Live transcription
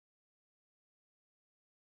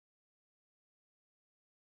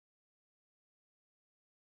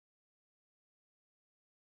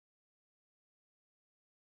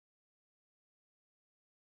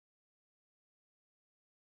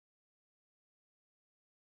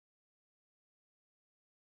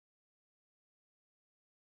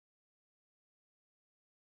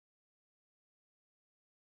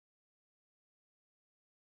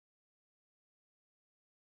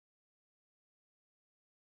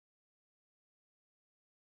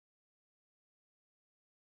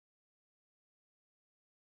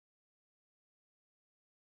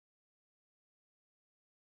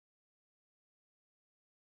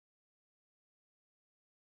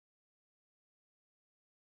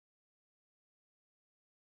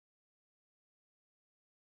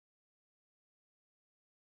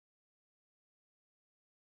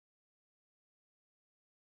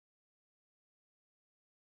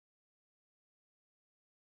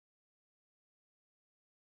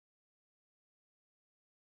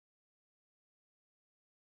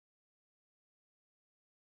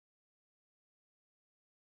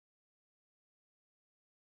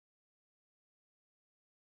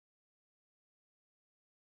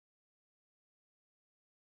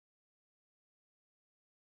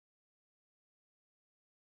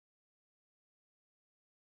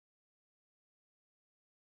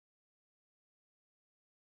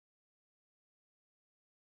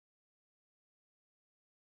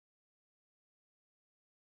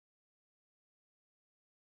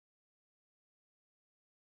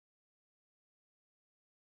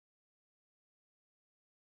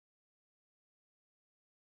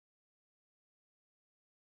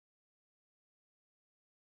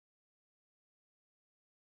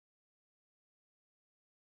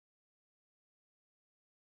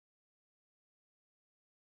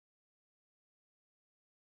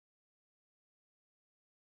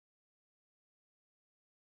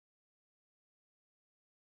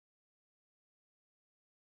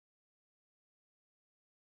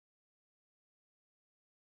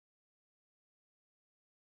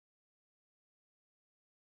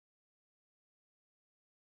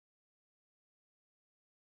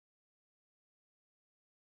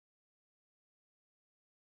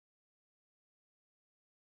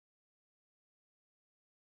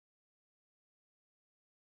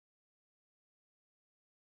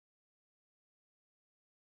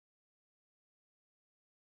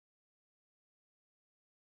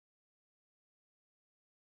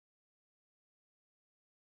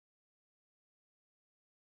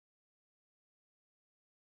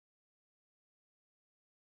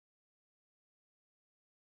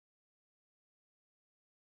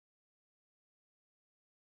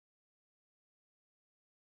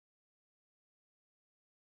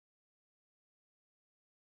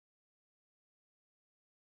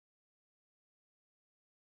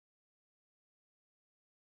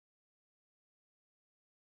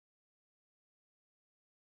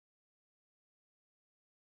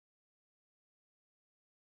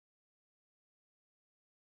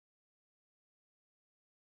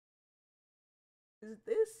Is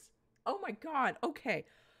this? Oh my god. Okay.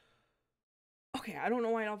 Okay, I don't know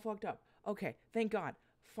why I all fucked up. Okay, thank God.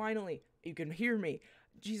 Finally, you can hear me.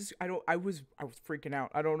 Jesus, I was freaking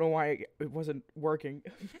out. I don't know why it wasn't working.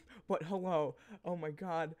 But hello. Oh my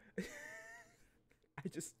god. I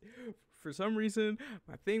just for some reason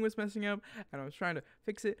my thing was messing up and I was trying to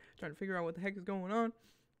fix it, trying to figure out what the heck is going on.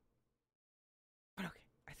 But okay,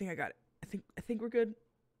 I think I got it. I think we're good.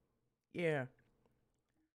 Yeah.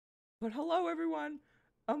 But hello everyone.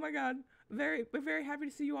 Oh my god. We're very happy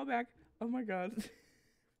to see you all back. Oh my god.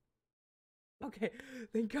 Okay,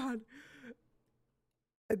 thank God.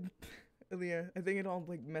 I, yeah, I think it all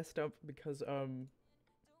like messed up because can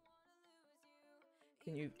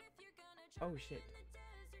you oh shit.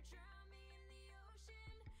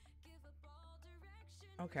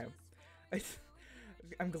 Okay. I,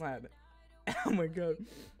 I'm glad. Oh my god.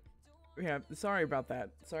 Yeah, sorry about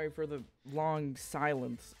that. Sorry for the long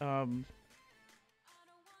silence. I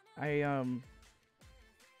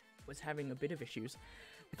was having a bit of issues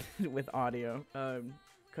with audio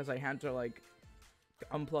cuz I had to like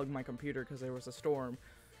unplug my computer cuz there was a storm.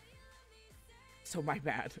 So my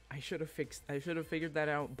bad. I should have figured that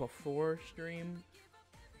out before stream,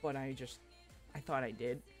 but I thought I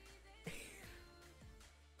did.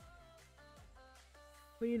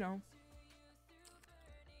 But you know,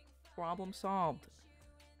 problem solved.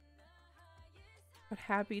 But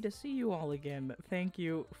happy to see you all again. Thank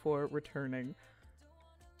you for returning.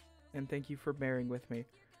 And thank you for bearing with me.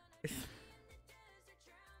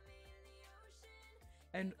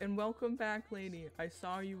 and welcome back, lady. I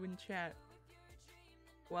saw you in chat.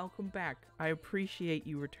 Welcome back. I appreciate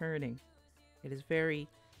you returning. It is very,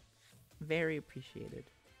 very appreciated.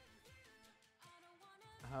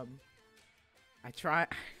 I try.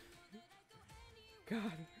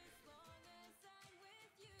 God.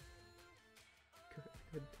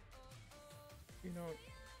 Good. You know,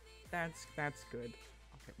 that's good.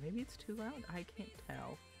 Okay, maybe it's too loud. I can't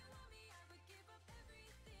tell.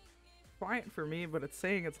 Quiet for me, but it's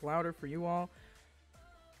saying it's louder for you all.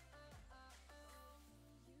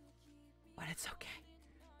 But it's okay.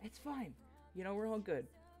 It's fine. You know, we're all good.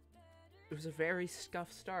 It was a very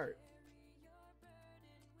scuffed start.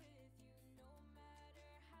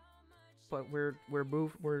 But we're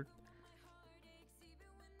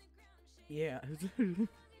yeah.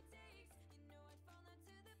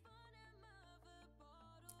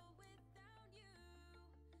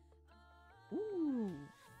 Ooh.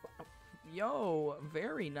 Yo,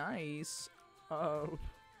 very nice. Um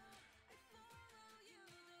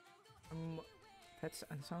that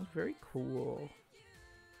sounds very cool.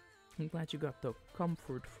 I'm glad you got the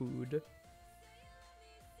comfort food.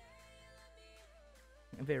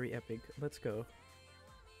 Very epic. Let's go.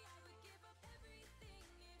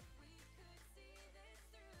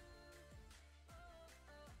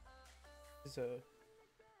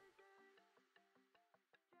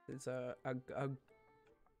 It's a I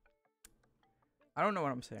don't know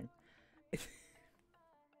what I'm saying.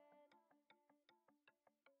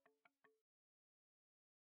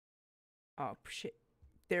 Oh shit.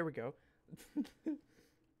 There we go.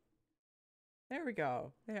 There we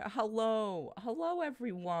go. Yeah, hello. Hello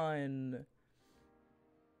everyone.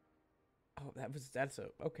 Oh, that's a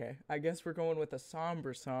okay. I guess we're going with a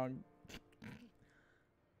somber song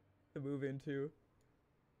to move into.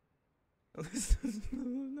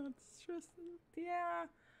 Not stressed. Yeah.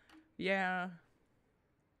 Yeah.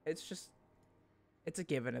 It's just it's a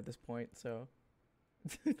given at this point, so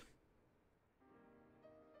can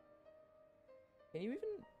you even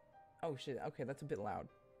oh shit, okay, that's a bit loud.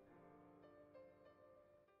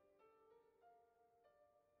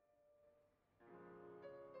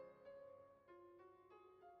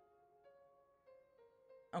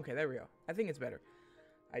 Okay, there we go. I think it's better.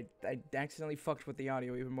 I accidentally fucked with the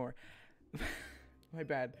audio even more. My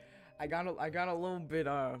bad. I got a little bit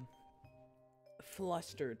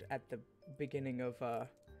flustered at the beginning of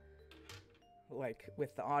like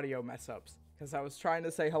with the audio mess ups because I was trying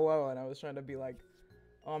to say hello and I was trying to be like,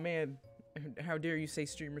 oh man, how dare you say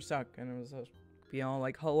streamers suck, and I was be all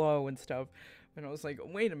like hello and stuff, and I was like,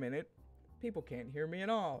 wait a minute, people can't hear me at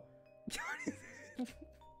all.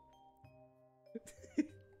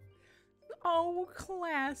 Oh,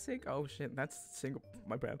 classic. Oh shit, that's single.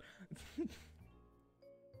 My bad.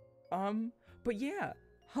 But yeah.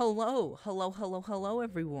 Hello, hello, hello, hello,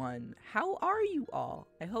 everyone. How are you all?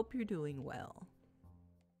 I hope you're doing well.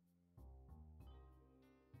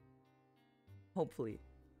 Hopefully.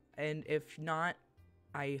 And if not,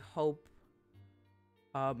 I hope,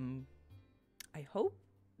 um, I hope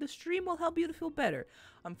the stream will help you to feel better.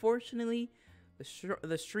 Unfortunately,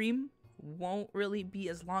 the stream won't really be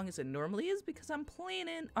as long as it normally is because I'm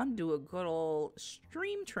planning on do a good old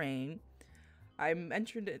stream train. I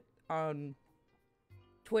mentioned it on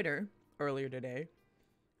Twitter earlier today.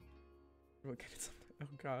 Oh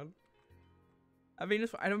god. I mean,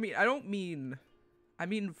 I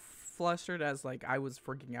mean flustered as like I was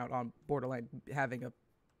freaking out on borderline having a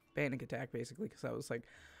panic attack basically because I was like,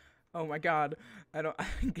 oh my god, I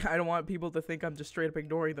don't want people to think I'm just straight up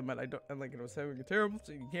ignoring them, and I like I was having a terrible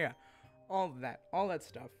thing. Yeah, all that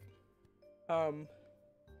stuff. But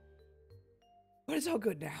it's all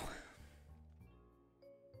good now.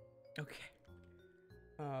 Okay.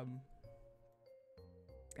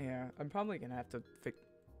 Yeah, I'm probably gonna have to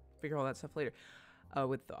figure all that stuff later,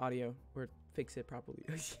 with the audio or fix it properly.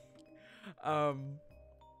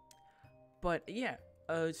 But yeah,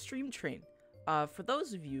 stream train. For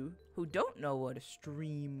those of you who don't know what a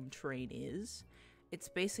stream train is, it's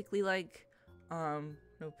basically like, no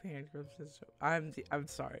panic. I'm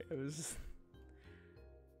sorry. It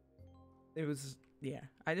was, yeah.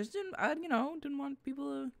 I just didn't want people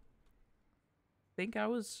to think I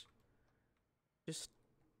was just,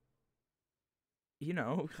 I don't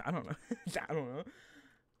know. I don't know.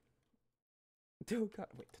 Oh god,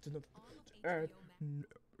 wait, that's another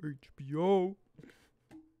HBO.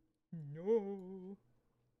 No.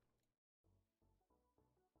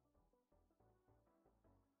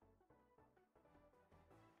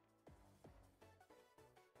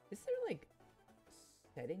 Is there like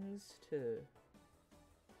settings to? This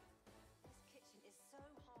kitchen is so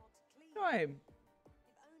hard to clean. No, If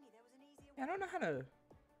only there was an easier way. I don't know how to.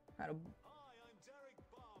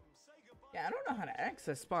 Yeah, I don't know how to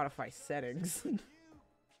access Spotify settings.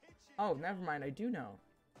 Oh, never mind. I do know.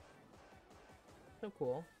 So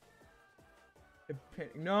cool.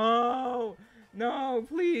 No, no,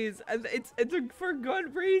 please. It's for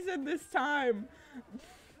good reason this time.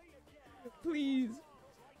 Please.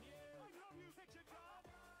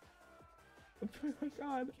 Oh my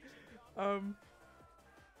god.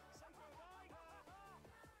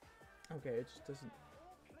 Okay, it just doesn't.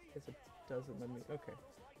 Guess it doesn't let me. Okay.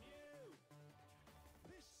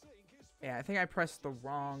 Yeah, I think I pressed the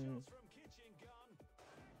wrong.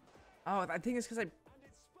 Oh, I think it's because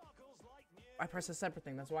I pressed a separate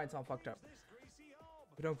thing. That's why it's all fucked up.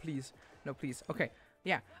 But no, please. No, please. Okay.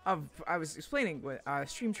 Yeah. I was explaining what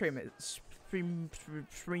stream train is.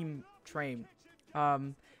 Stream train.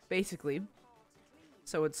 Basically.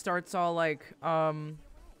 So it starts all like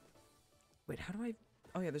wait, how do I?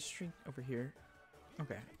 Oh yeah, there's stream over here.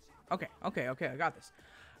 Okay. I got this.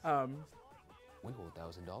 We hold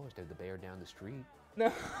 $1,000 to the bear down the street.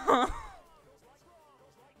 No.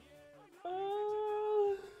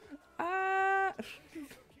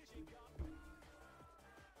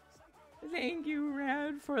 Thank you,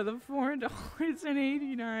 Rad, for the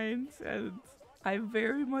 $4.89. I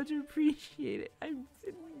very much appreciate it. I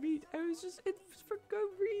was just, it's for good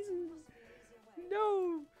reasons.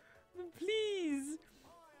 No, please.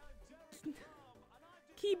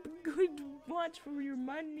 Keep good watch for your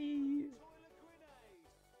money.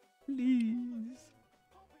 Please.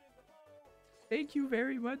 Thank you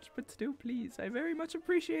very much, but still, please. I very much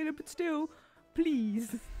appreciate it, but still,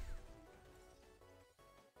 please.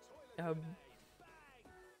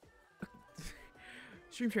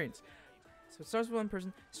 Stream trains. So it starts with one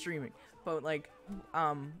person streaming, but like,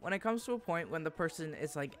 when it comes to a point when the person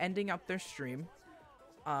is like ending up their stream,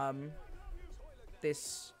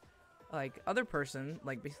 this like other person,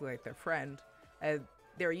 like basically like their friend,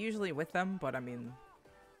 they're usually with them, but I mean,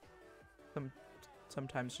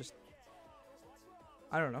 sometimes just,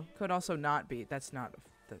 I don't know, could also not be. That's not.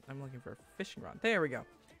 I'm looking for a fishing rod. There we go.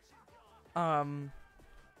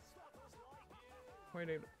 Wait,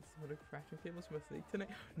 what a crafting tables must make tonight?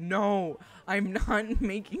 No, I'm not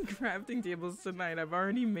making crafting tables tonight. I've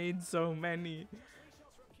already made so many.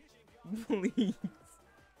 Please.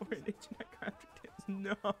 Not crafting tables.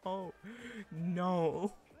 No.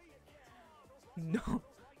 No. No.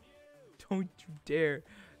 Don't you dare.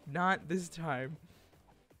 Not this time.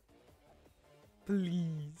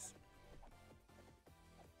 Please.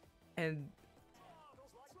 And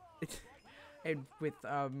it's, and with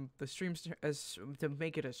the streams to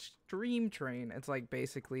make it a stream train, it's like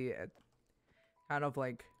basically kind of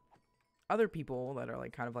like other people that are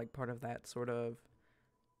like kind of like part of that sort of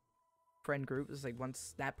friend group. Is like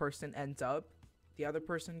once that person ends up, the other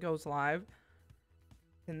person goes live,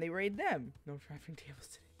 and they raid them. No crafting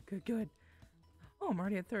tables today. Good. Oh, I'm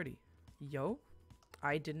already at 30. Yo,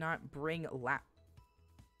 I did not bring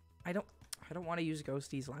I don't want to use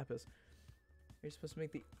Ghosty's lapis. You're supposed to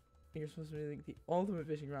make the ultimate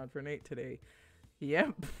fishing rod for Nate today.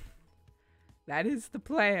 Yep. That is the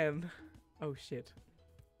plan. Oh shit.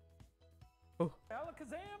 Oh.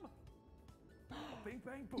 Alakazam! Bing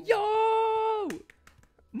bang boom. Yo!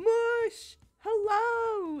 Mush!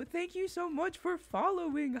 Hello! Thank you so much for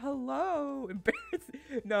following. Hello!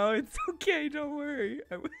 Embarrassing. No, it's okay. Don't worry.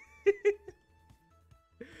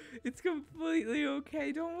 It's completely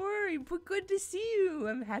okay. Don't worry. But good to see you.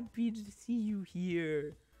 I'm happy to see you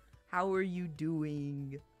here. How are you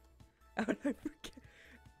doing? How did I forget?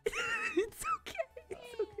 It's okay. It's okay.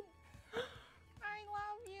 I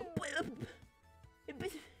love you.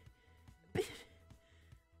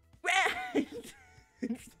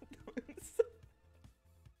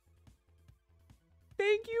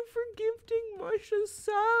 Thank you for gifting Mush a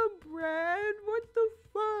sub, Brad. What the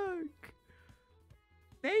fuck?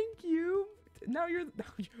 Thank you. Now you're the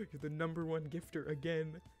 #1 gifter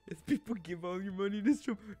again. As people give all your money to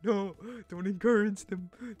Strobe. No, don't encourage them.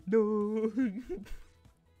 No.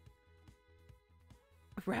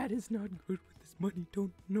 Brad is not good with his money.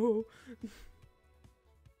 Don't know.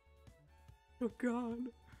 Oh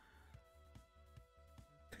God.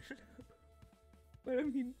 But I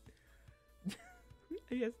mean,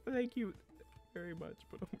 yes, thank you very much.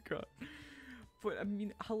 But oh God. But I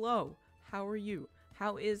mean, hello. How are you?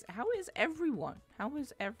 How is everyone? How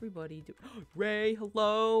is everybody doing? Ray,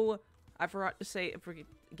 hello. I forgot to say,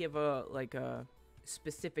 give a like a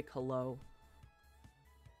specific hello.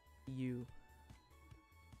 You.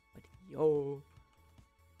 But yo.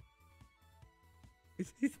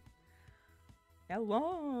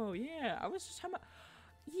 Hello. Yeah, I was just talking about.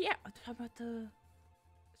 Yeah, talking about the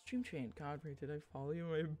stream train. God, Ray, did I follow you?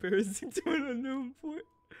 Am I embarrassing to an unknown point?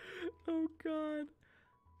 Oh God.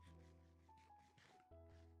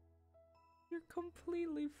 You're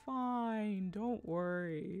completely fine. Don't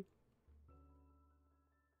worry.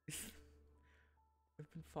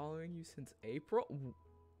 I've been following you since April.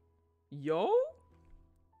 Yo?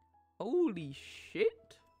 Holy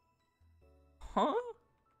shit. Huh?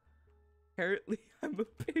 Apparently, I'm a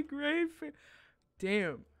big Ray fan.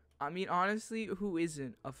 Damn. I mean, honestly, who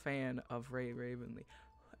isn't a fan of Ray Ravenly?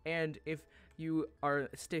 And if you are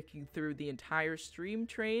sticking through the entire stream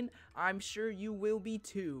train, I'm sure you will be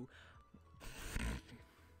too.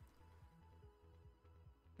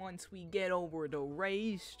 Once we get over the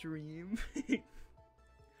Ray stream.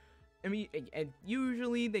 I mean, and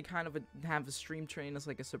usually they kind of have a stream train as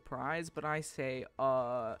like a surprise, but I say,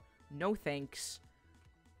 no thanks.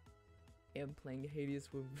 Am playing Hades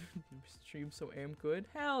with stream, so am good.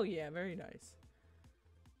 Hell yeah, very nice.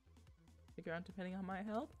 Figure out depending on my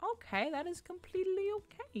health. Okay, that is completely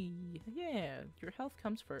okay. Yeah, your health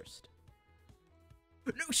comes first.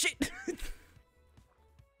 No shit!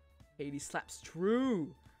 Hades slaps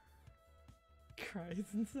true.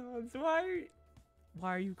 Cries and sobs. Why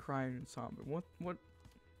are you crying and sobbing?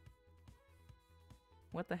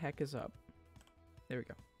 What the heck is up? There we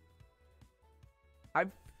go.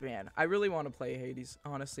 I really want to play Hades,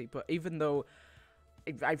 honestly, but even though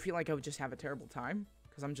I feel like I would just have a terrible time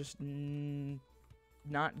because I'm just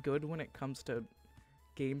not good when it comes to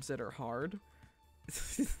games that are hard.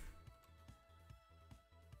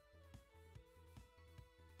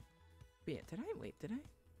 But yeah, did I?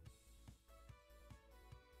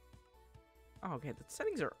 Oh, okay, the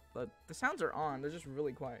settings are, the sounds are on. They're just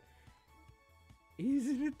really quiet.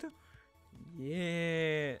 Isn't it though?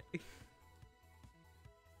 Yeah.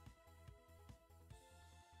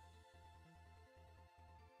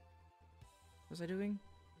 What was I doing?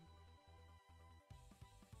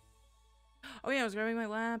 Oh yeah, I was grabbing my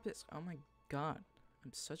lapis. Oh my God,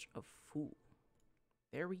 I'm such a fool.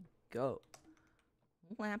 There we go.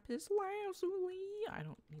 Lapis lazuli. I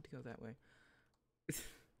don't need to go that way.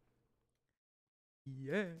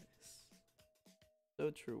 Yes.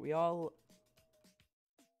 So true. We all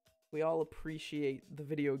appreciate the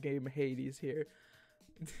video game Hades here.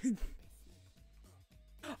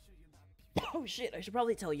 Oh shit, I should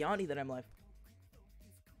probably tell Yanni that I'm live.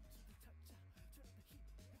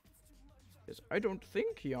 Because I don't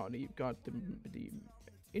think Yanni got the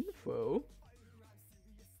info.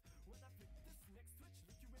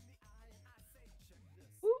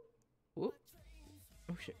 Whoop.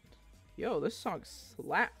 Oh shit. Yo, this song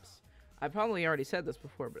slaps. I probably already said this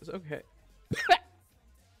before, but it's okay.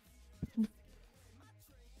 I'm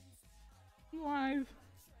live.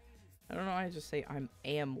 I don't know why I just say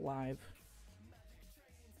am live.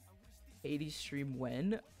 80 stream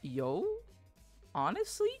when? Yo?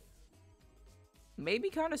 Honestly?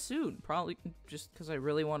 Maybe kind of soon. Probably just because I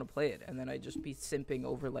really want to play it. And then I just be simping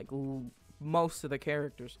over like most of the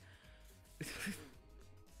characters.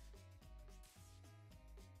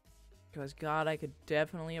 Because, God, I could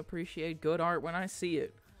definitely appreciate good art when I see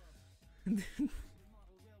it.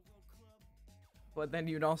 But then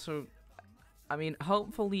you'd also, I mean,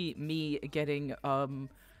 hopefully me getting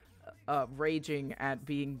raging at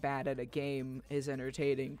being bad at a game is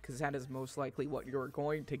entertaining, because that is most likely what you're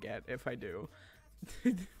going to get if I do.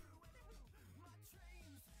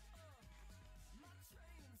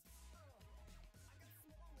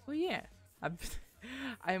 Well, yeah, I'm,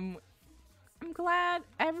 I'm glad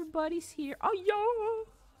everybody's here. Oh, yo!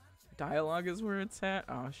 Dialogue is where it's at.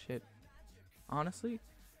 Oh, shit. Honestly,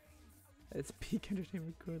 it's peak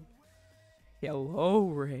entertainment good. Hello,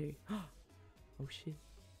 Ray. Oh, shit.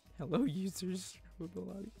 Hello, users.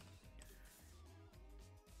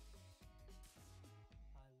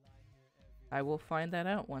 I will find that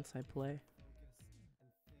out once I play.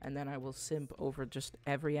 And then I will simp over just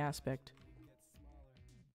every aspect.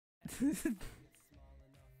 Of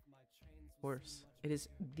course. It's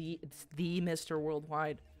the Mr.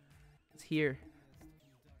 Worldwide. It's here.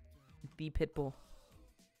 The Pitbull.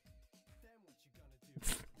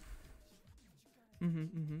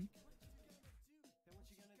 Mm-hmm.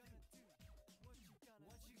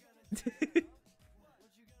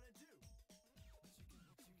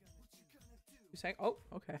 You saying? Oh,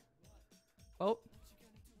 okay. Oh.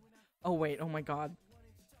 Oh wait, oh my god.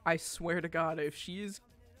 I swear to god, if she's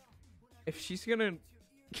gonna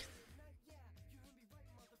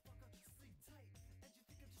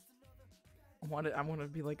I want to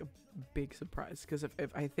be like a big surprise, because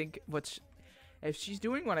if I think if she's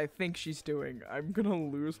doing what I think she's doing, I'm gonna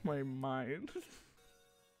lose my mind.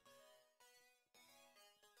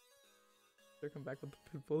 They're come back with the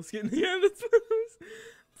pitbull skin. Yeah, that's what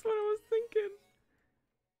I was thinking.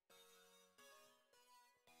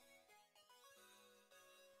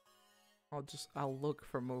 I'll look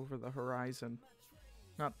from over the horizon.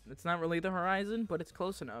 It's not really the horizon, but it's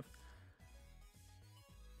close enough.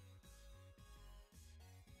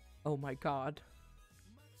 Oh my god.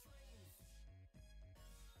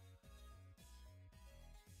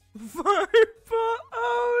 Oh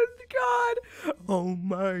god. Oh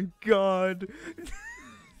my god.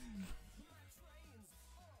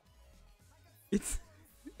 It's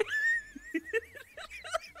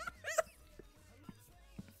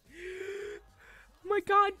oh my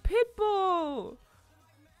god, Pitbull!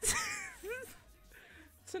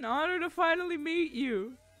 It's an honor to finally meet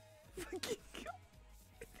you. Fucking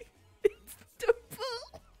it's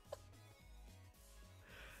Pitbull. Oh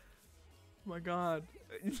my god.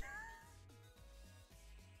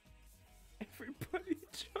 Everybody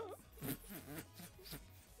jump.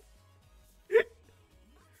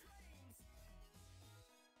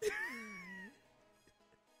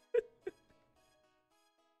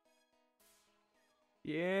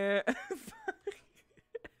 Yeah.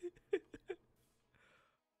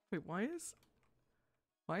 Wait, why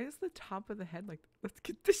is the top of the head like, let's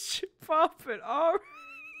get this shit poppin', alright.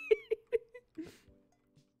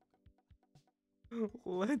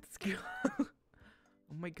 Let's go. Oh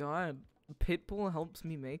my god. Pitbull helps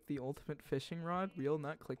me make the ultimate fishing rod, real,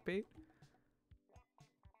 not clickbait.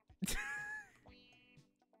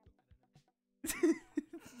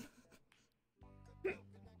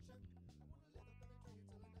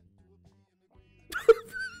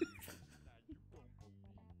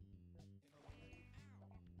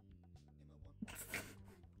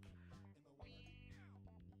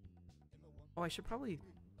 Oh, I should probably...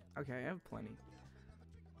 Okay, I have plenty.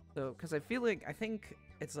 So, because I think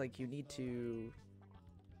it's like you need to...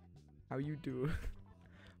 How you do?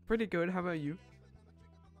 Pretty good, how about you?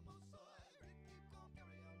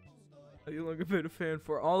 You look a bit of fan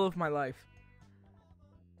for all of my life.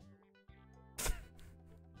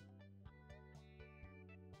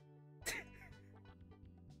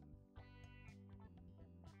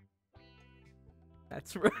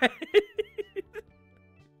 That's right.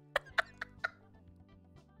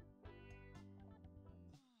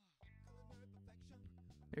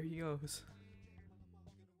 There he goes.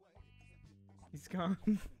 He's gone.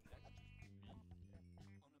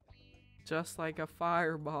 Just like a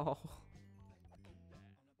fireball.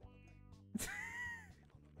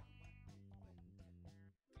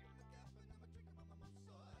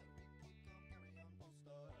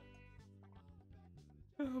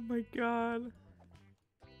 Oh my god.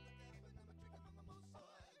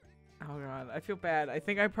 Oh god, I feel bad. I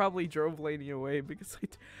think I probably drove Lady away because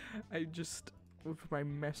I just, with my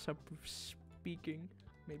mess up of speaking.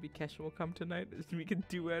 Maybe Kesha will come tonight. We can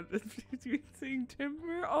duet between sing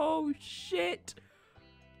Timber. Oh shit!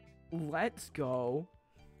 Let's go.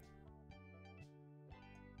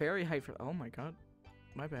 Very hyped for. Oh my god,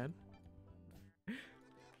 my bad.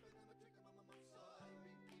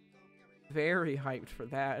 Very hyped for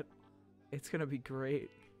that. It's gonna be great.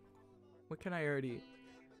 What can I already?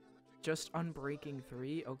 Just unbreaking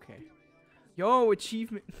 3? Okay. Yo,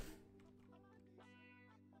 achievement.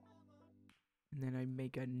 And then I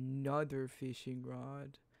make another fishing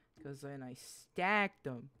rod. Because then I stacked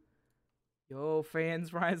them. Yo,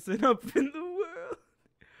 fans rising up in the world.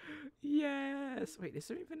 Yes. Wait, is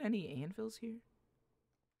there even any anvils here?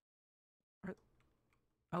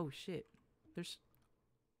 Oh, shit. There's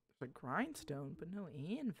a grindstone, but no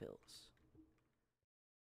anvils.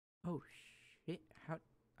 Oh, shit. How?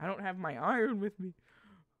 I don't have my iron with me.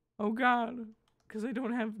 Oh, God. Because I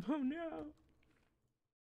don't have... Oh, no.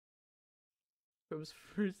 Strobe's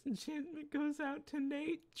first enchantment goes out to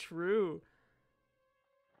Nate. True.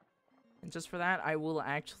 And just for that, I will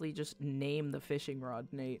actually just name the fishing rod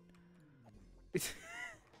Nate.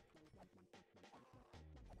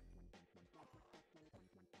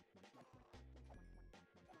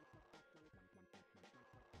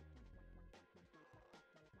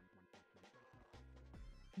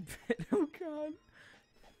 Oh god.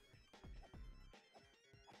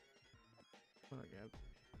 Oh god.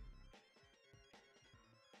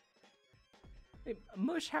 Hey,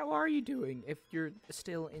 Mush, how are you doing if you're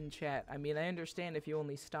still in chat? I mean, I understand if you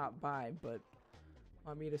only stop by, but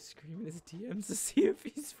want me to scream in his DMs to see if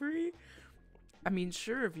he's free? I mean,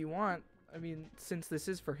 sure, if you want. I mean, since this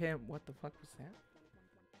is for him. What the fuck was that?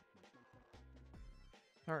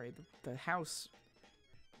 Sorry, the house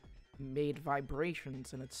made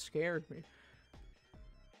vibrations and it scared me.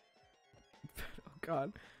 Oh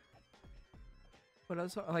god. But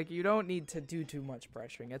also, like, you don't need to do too much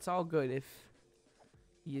pressuring. It's all good if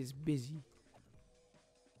he is busy.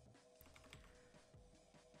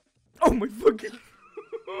 Oh my fucking...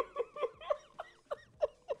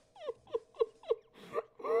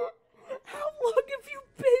 How long have you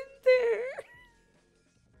been there?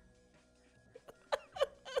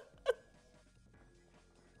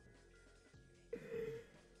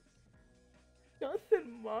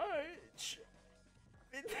 Nothing much.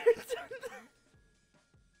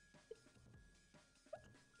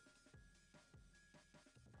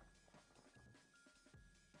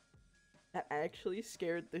 That actually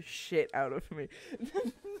scared the shit out of me.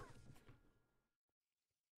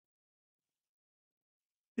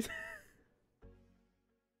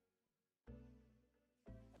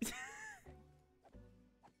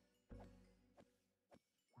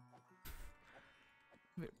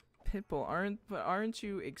 Pitbull, aren't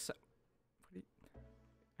you excited?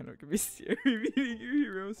 I know it can be scary meeting your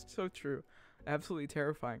heroes. So true. Absolutely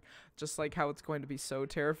terrifying. Just like how it's going to be so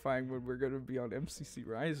terrifying when we're going to be on MCC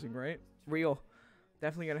Rising, right? Real.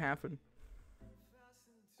 Definitely gonna happen.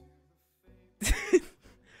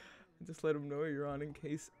 Just let him know you're on in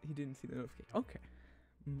case he didn't see the notification. Okay.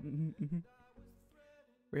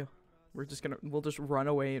 Real. We'll just run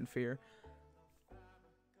away in fear.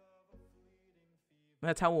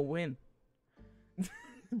 That's how we'll win.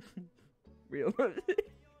 Real.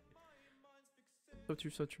 So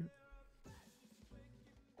true, so true.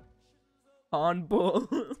 On bull.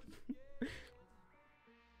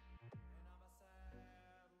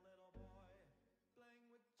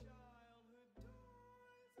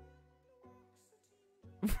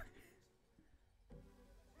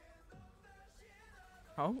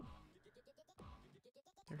 Oh.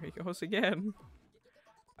 There he goes again.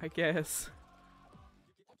 I guess.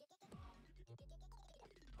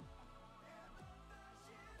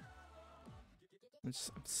 I'm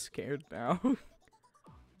scared now. Oh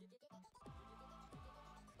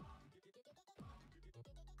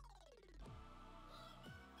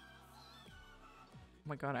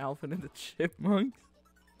my god, Alvin and the Chipmunks.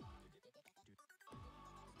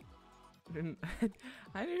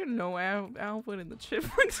 I didn't know Alvin and the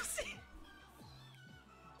Chipmunks was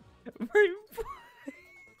my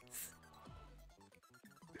voice.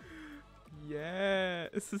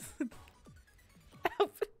 Yes.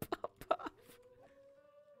 Alvin pop up.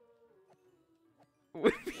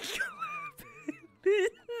 When we collab.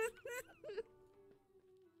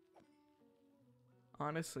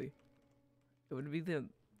 Honestly, it would be the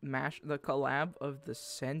collab of the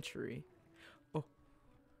century. Oh.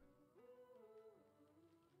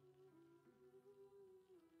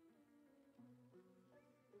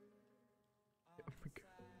 Oh my god.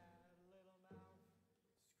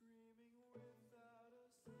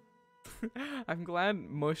 I'm glad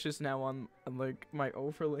Mush is now on like my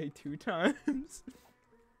overlay 2 times.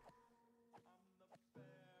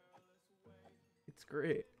 It's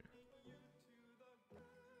great.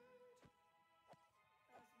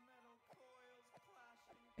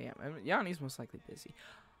 Yeah, I mean, Yanni's most likely busy.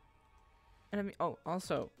 And I mean, oh,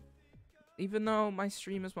 also, even though my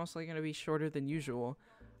stream is most likely going to be shorter than usual,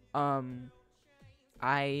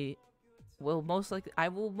 I will most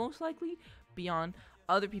likely be on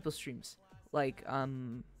other people's streams, like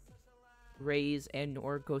Rays and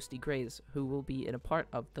or Ghosty Grays, who will be in a part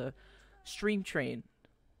of the stream train.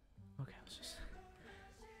 Okay, let's just.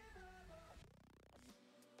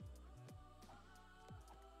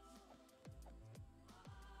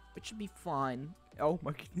 It should be fine. Oh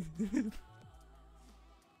my god.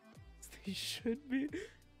 They should be.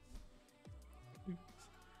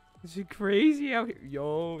 Is it crazy out here?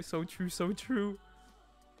 Yo, so true, so true.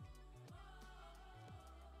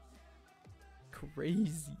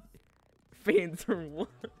 Crazy. Fans are what?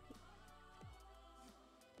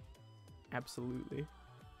 Absolutely.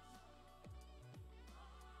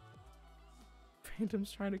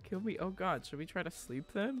 Phantom's trying to kill me. Oh god, should we try to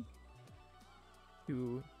sleep then?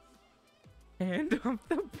 To hand off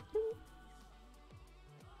the pool.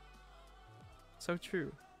 So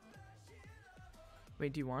true.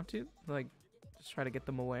 Wait, do you want to? Like, just try to get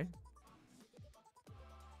them away?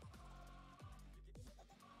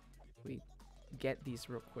 We get these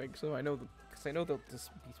real quick, so I know because I know they'll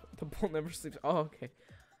just be, the bull never sleeps. Oh, okay.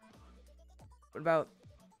 What about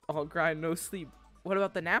all grind, no sleep? What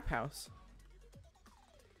about the nap house?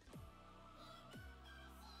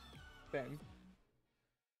 Ben.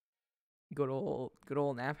 Good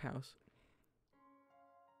old nap house.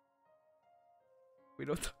 We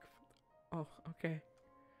don't talk about. Oh, okay.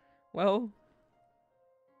 Well.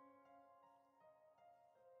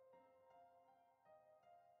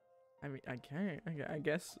 I mean, I can't. I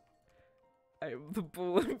guess. I am the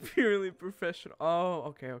bull. I'm purely professional.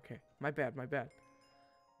 Oh, okay. My bad.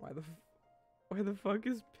 Why the fuck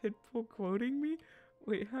is Pitbull quoting me?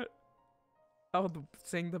 Wait, how? Oh,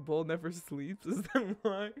 saying the bull never sleeps? Is that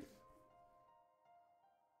why?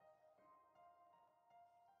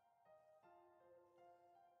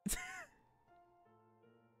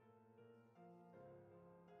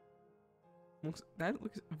 That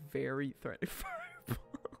looks very threatening.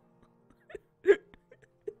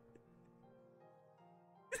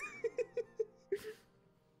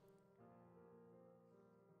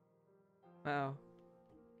 Wow.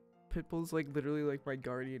 Pitbull's like literally like my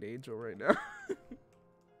guardian angel right now.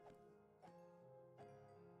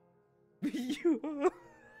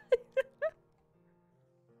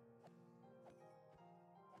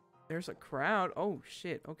 There's a crowd. Oh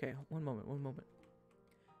shit. Okay, one moment.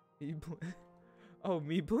 Oh,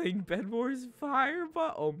 me playing Bed Wars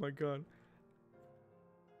Fireball? Oh my god.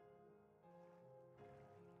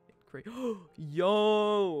 Great.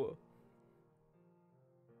 Yo!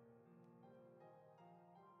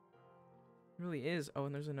 It really is. Oh,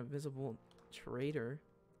 and there's an invisible traitor.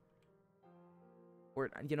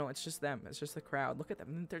 Or, you know, it's just them. It's just the crowd. Look at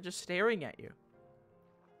them. They're just staring at you.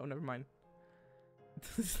 Oh, never mind.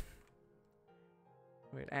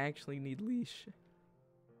 Wait, I actually need leash.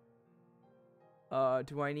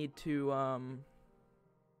 Do I need to,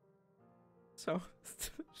 so,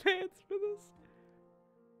 chance for this?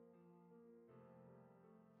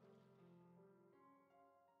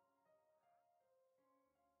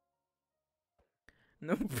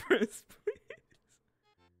 No press, please.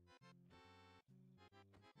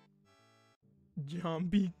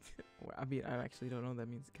 Zombie. I mean, I actually don't know what that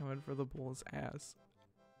means. Coming for the bull's ass.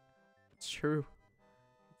 It's true.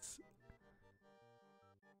 It's...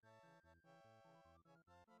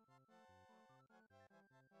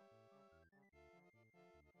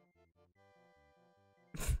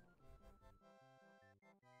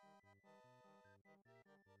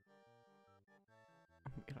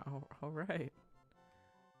 all right.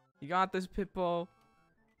 You got this, Pitbull.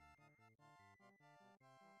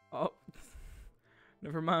 Oh,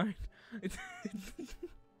 never mind.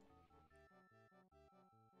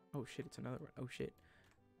 Oh shit, it's another one. Oh shit.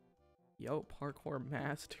 Yo, parkour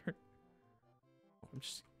master. Oh, I'm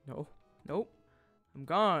just nope. I'm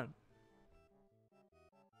gone.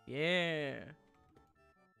 Yeah.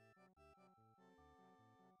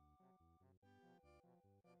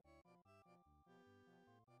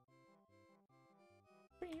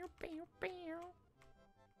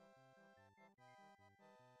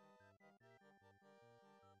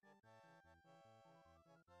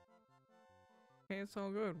 Okay, it's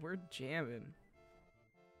all good. We're jamming.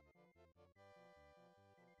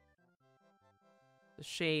 It's a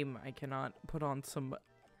shame I cannot put on some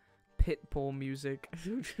Pitbull music.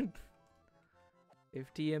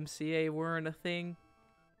 If DMCA weren't a thing,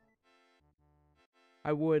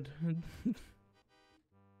 I would.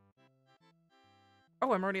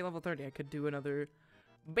 Oh, I'm already level 30. I could do another.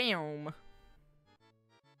 Bam!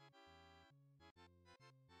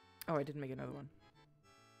 Oh, I didn't make another one.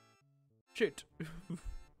 Shit.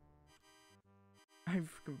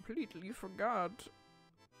 I've completely forgot.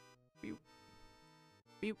 Beep.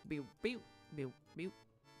 Beep, beep, beep, beep, beep,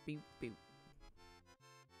 beep, beep.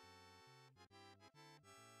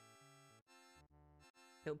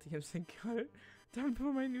 LTMC got it. Time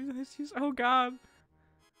for my news issues. Oh god.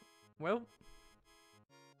 Well.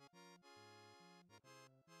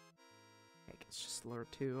 I guess just lure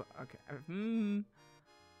 2. Okay.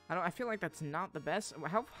 I feel like that's not the best.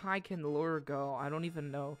 How high can the lure go? I don't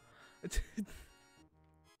even know.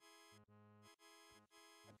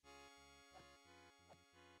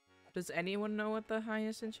 Does anyone know what the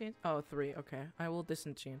highest enchant? Oh, 3. Okay. I will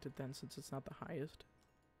disenchant it then since it's not the highest.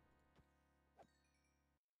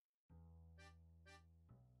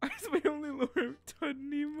 That's my only lore. Todd,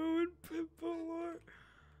 Nemo, and Pitbull lore.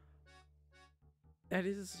 That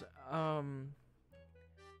is, a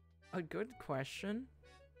good question.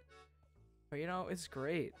 But you know, it's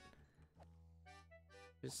great.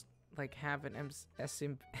 Just, like, have an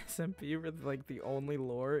SMP where, like, the only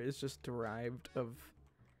lore is just derived of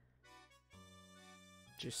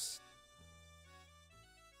just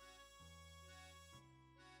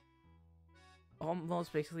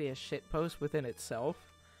almost basically a shitpost within itself.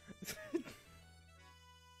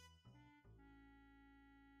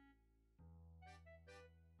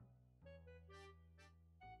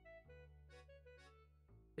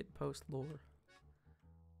 Shitpost lore.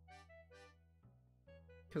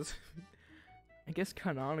 Because I guess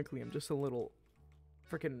canonically I'm just a little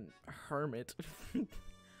freaking hermit.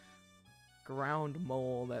 Ground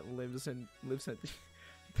mole that lives at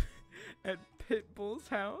at Pitbull's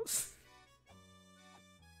house.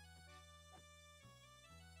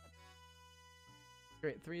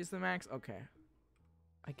 Great, 3 is the max. Okay,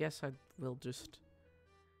 I guess I will just.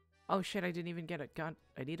 Oh shit! I didn't even get it. God,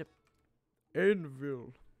 I need a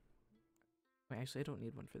anvil. Wait, actually, I don't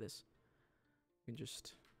need one for this. You can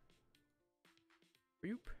just.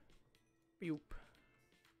 Boop, boop.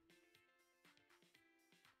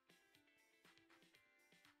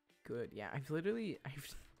 Good. Yeah, I've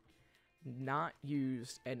not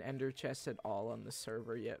used an ender chest at all on the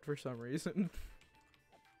server yet for some reason.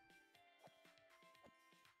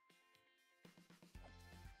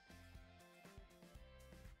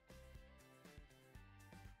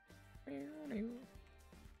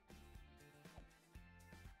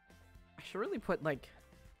 I should really put like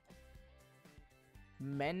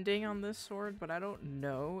mending on this sword, but I don't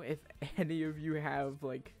know if any of you have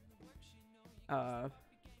like a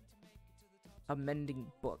mending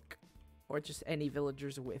book, or just any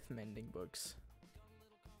villagers with mending books.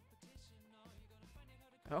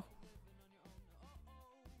 Oh.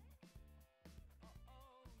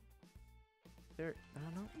 There, I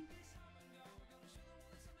don't know.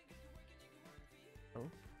 Oh.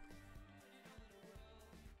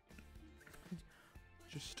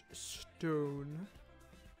 Just stone.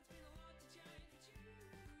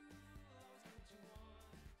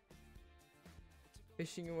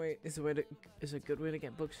 Fishing away is a good way to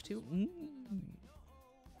get books too. I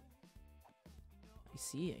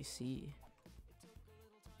see, I see.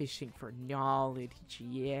 Fishing for knowledge,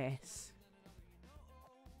 yes.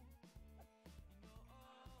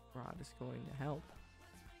 Rod is going to help.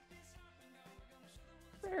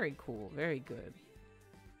 Very cool, very good.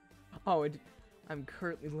 Oh, I'm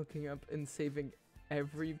currently looking up and saving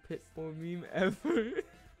every Pitbull meme ever.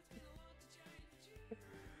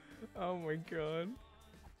 Oh my god.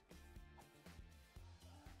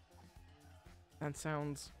 That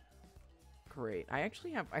sounds great. I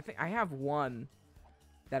actually have, I think I have one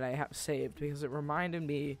that I have saved because it reminded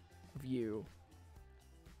me of you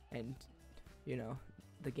and, you know,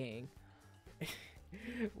 the gang.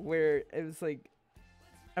 Where it was like,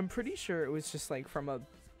 I'm pretty sure it was just like from a,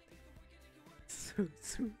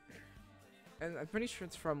 and I'm pretty sure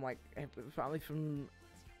it's from like, probably from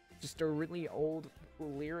just a really old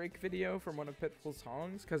lyric video from one of Pitbull's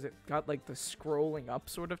songs, because it got like the scrolling up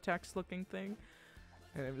sort of text looking thing,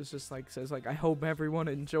 and it was just like, says like, I hope everyone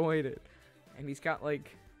enjoyed it, and he's got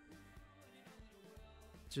like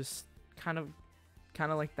just kind of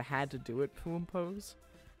like the had to do it poem pose.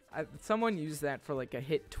 Someone used that for like a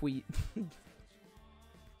hit tweet.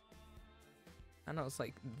 I know, it's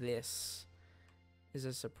like, this is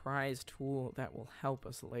a surprise tool that will help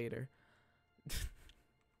us later.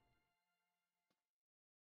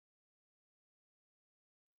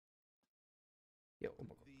 Yo, oh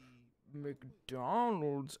my god.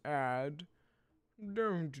 McDonald's ad?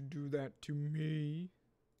 Don't do that to me.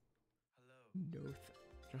 Hello.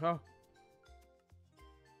 No.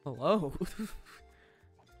 Hello.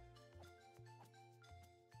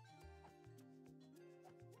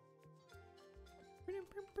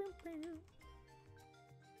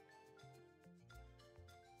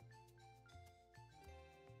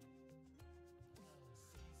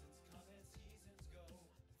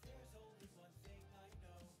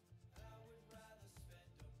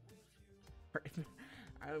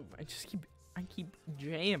 I keep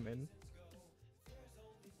jamming.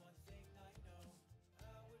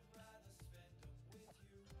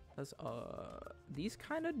 Cause these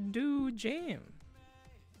kind of do jam.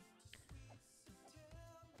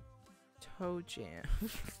 Toe jam.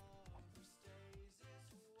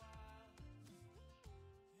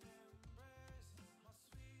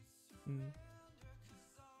 Mm.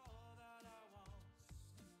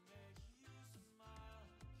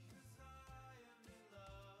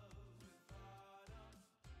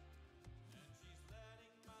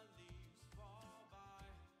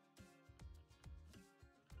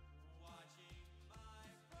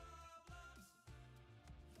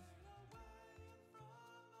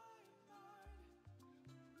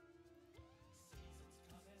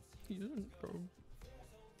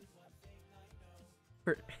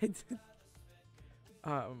 Or-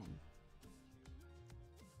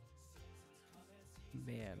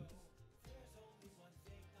 man.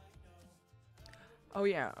 Oh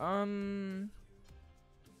yeah,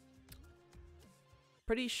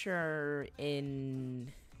 pretty sure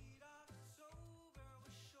in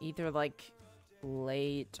either like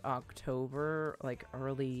late October, like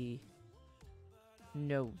early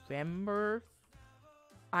November,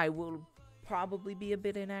 I will probably be a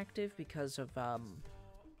bit inactive because of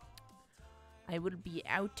I will be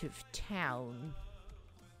out of town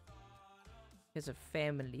because of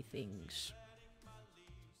family things.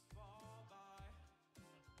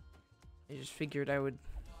 I just figured I would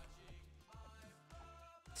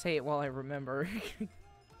say it while I remember.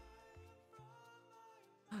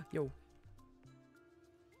 Yo.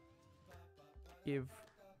 Give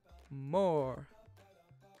more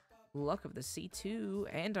luck of the C2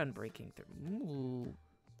 and unbreaking through. Ooh.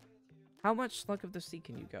 How much luck of the sea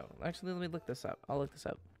can you go? Actually, let me look this up. I'll look this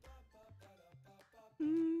up.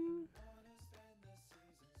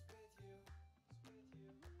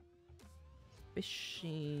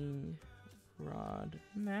 Fishing rod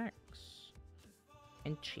max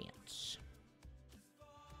and chance.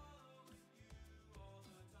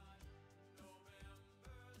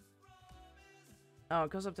 Oh,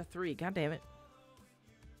 it goes up to 3. God damn it.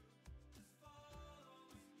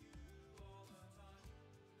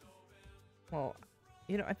 Well,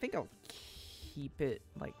 you know, I think I'll keep it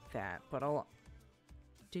like that, but I'll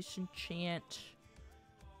disenchant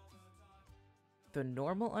the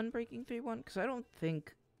normal Unbreaking 3 one, because I don't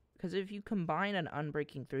think... Because if you combine an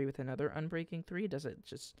Unbreaking 3 with another Unbreaking 3, does it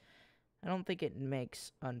just... I don't think it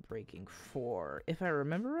makes Unbreaking 4, if I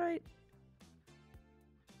remember right.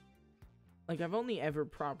 Like, I've only ever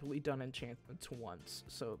properly done enchantments once,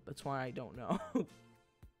 so that's why I don't know.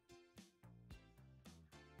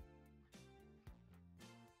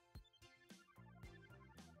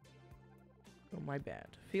 Oh, my bad.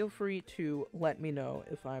 Feel free to let me know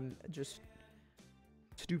if I'm just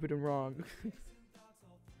stupid and wrong.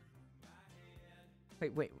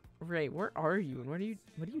 Wait, Ray, where are you? And what are you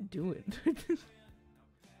doing?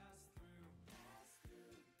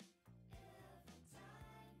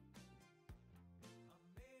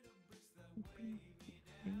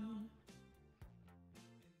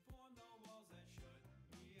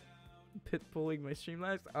 Pit pulling my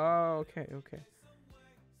Streamlabs? Oh, okay. Okay,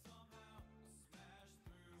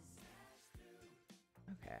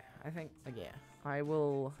 I think, yeah, I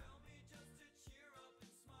will...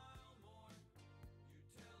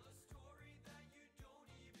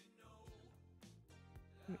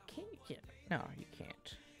 Can you get... No, you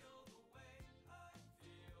can't.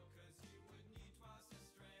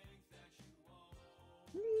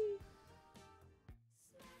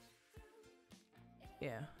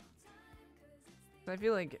 Yeah. I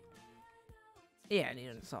feel like... Yeah,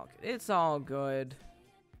 it's all good. It's all good.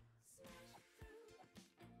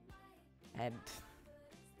 And...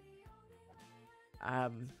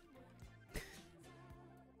 I'm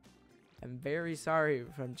very sorry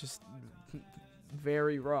if I'm just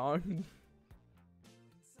very wrong.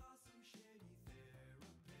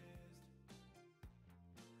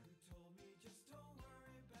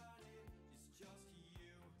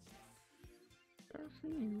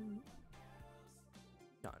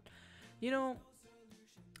 God. You know,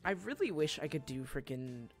 I really wish I could do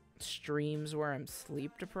freaking streams where I'm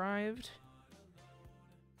sleep deprived.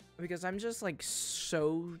 Because I'm just like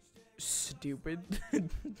so stupid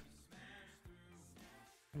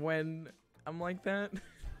when I'm like that.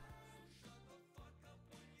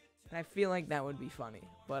 I feel like that would be funny,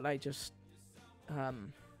 but I just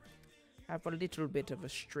have a little bit of a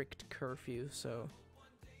strict curfew, so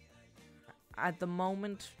at the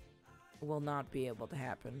moment will not be able to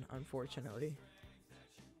happen, unfortunately.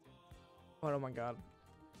 But oh my god,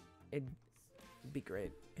 it'd be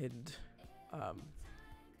great.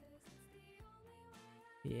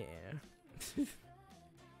 Yeah.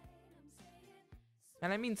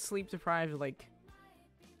 And I mean sleep deprived, like,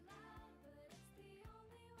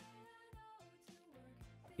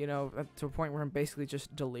 you know, to a point where I'm basically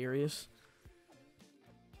just delirious.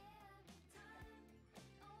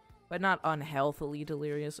 But not unhealthily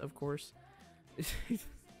delirious, of course.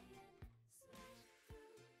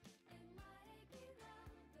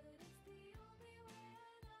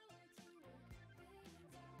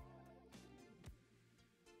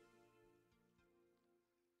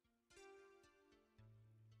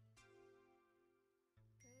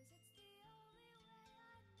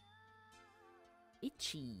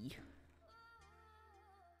 Itchy.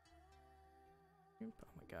 Oh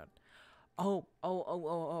my god.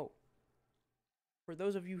 Oh. For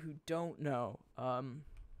those of you who don't know,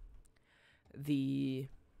 the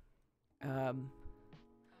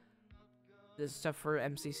stuff for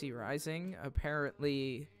MCC Rising,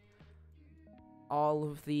 apparently all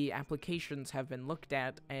of the applications have been looked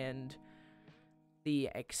at, and the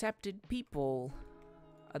accepted people,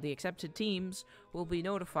 the accepted teams will be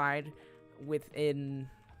notified within,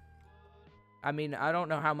 I mean, I don't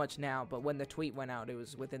know how much now, but when the tweet went out, it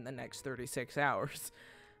was within the next 36 hours.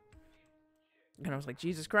 And I was like,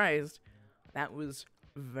 Jesus Christ, that was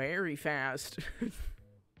very fast.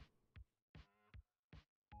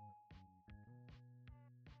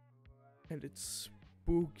 And it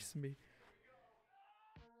spooks me.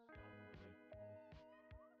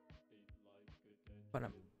 But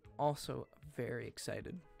I'm also very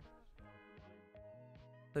excited.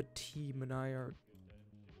 The team and I are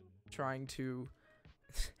trying to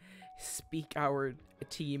speak our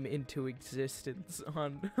team into existence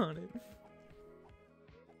on it.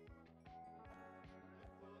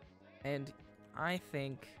 And I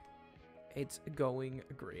think it's going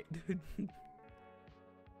great.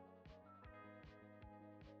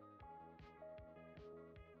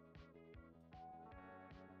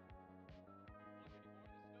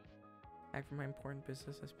 Back from my important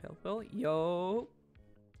business as Pale Bill. Yo!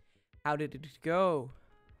 How did it go?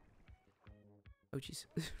 Oh, jeez.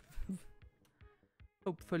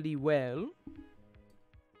 Hopefully well.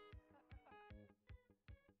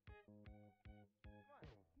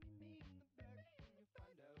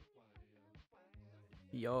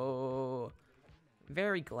 Yo.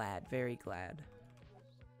 Very glad, very glad.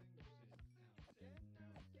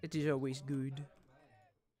 It is always good.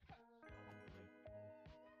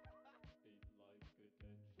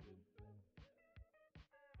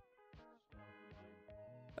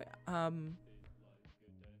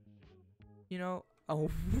 You know, oh.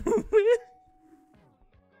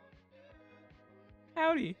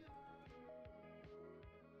 Howdy.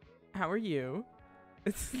 How are you?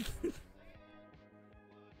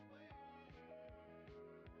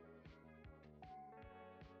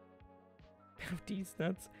 Oh, these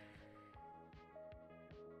nuts.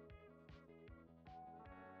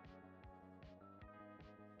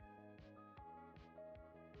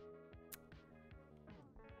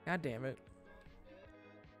 God damn it.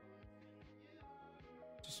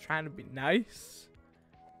 Just trying to be nice.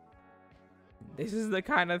 This is the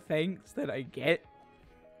kind of thanks that I get.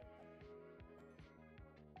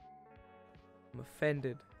 I'm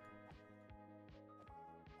offended.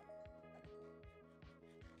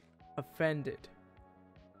 Offended.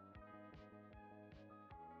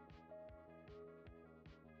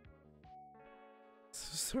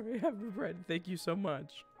 So sorry, I haven't read. Thank you so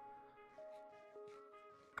much.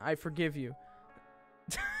 I forgive you.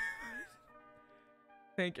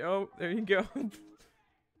 Thank you. Oh, there you go.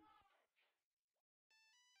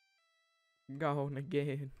 Gone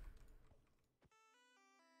again.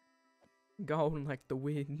 Gone like the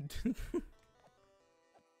wind.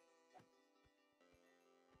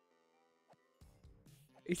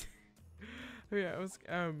 Yeah, I was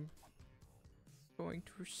going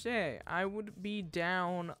to say I would be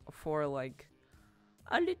down for like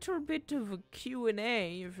a little bit of a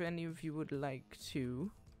Q&A if any of you would like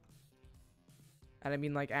to. And I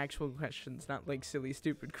mean like actual questions, not like silly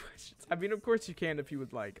stupid questions. I mean of course you can if you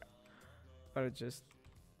would like. But it just,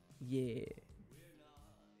 yeah.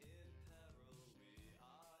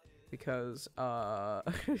 Because,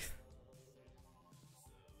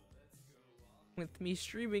 with me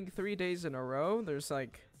streaming 3 days in a row, there's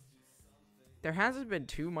like, there hasn't been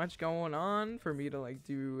too much going on for me to like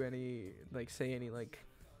do any, like say any like,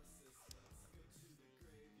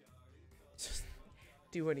 just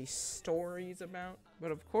do any stories about.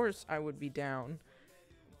 But of course I would be down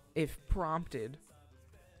if prompted.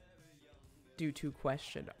 Due to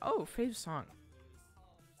question. Oh, fave song.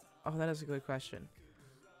 Oh, that is a good question.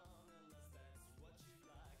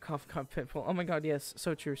 Cough Cup Pitbull. Oh my god, yes.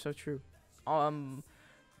 So true, so true.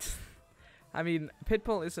 I mean,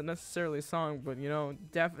 Pitbull isn't necessarily a song, but you know,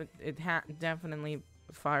 definitely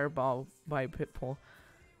Fireball by Pitbull.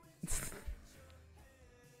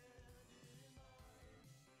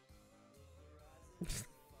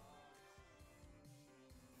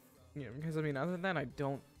 Yeah, because I mean, other than that, I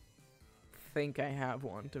don't think I have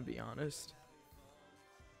one, to be honest.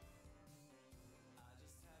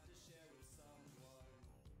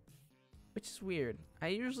 Which is weird. I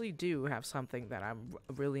usually do have something that I'm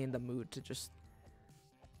really in the mood to just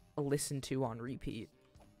listen to on repeat.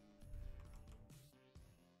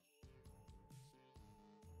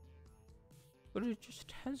 But it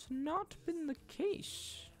just has not been the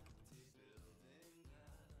case.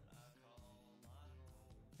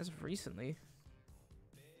 As of recently.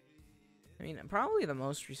 I mean, probably the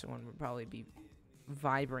most recent one would probably be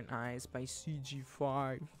Vibrant Eyes by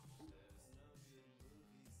CG5.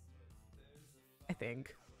 I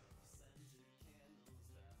think.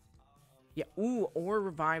 Yeah, ooh, or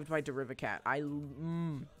Revived by Derivacat.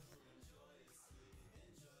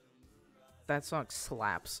 That song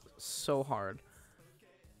slaps so hard.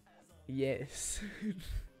 Yes.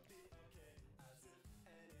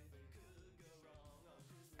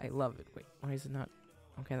 I love it. Wait, why is it not?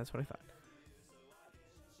 Okay, that's what I thought.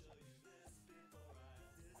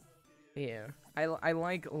 Yeah, I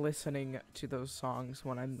like listening to those songs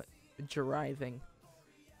when I'm driving.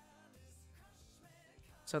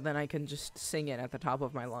 So then I can just sing it at the top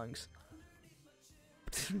of my lungs.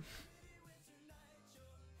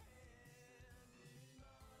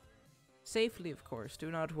 Safely, of course. Do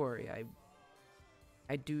not worry.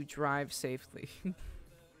 I do drive safely.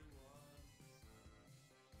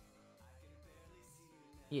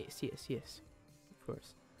 Yes. Of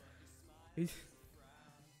course.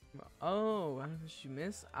 Oh, how did you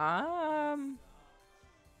miss? A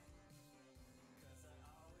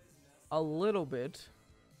little bit,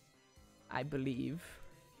 I believe.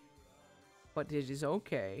 But it is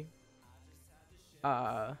okay.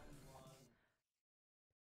 I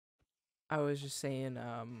was just saying,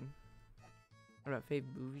 what about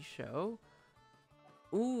favorite movie show?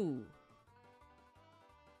 Ooh.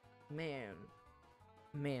 Man.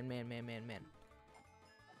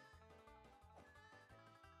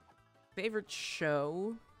 Favorite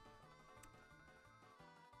show?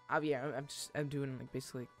 Yeah, I'm doing like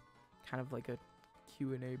basically kind of like a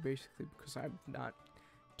Q&A basically because I'm not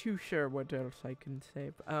too sure what else I can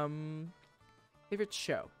say. But, favorite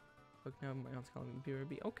show? Look, now my aunt's calling me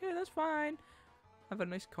BRB. Okay, that's fine. Have a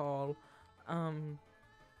nice call.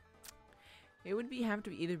 It would have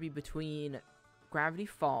to either be between Gravity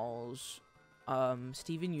Falls,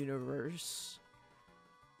 Steven Universe,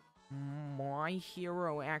 My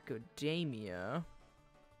Hero Academia.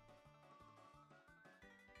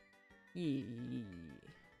 Yeah.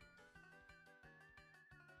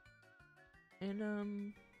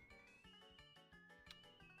 And,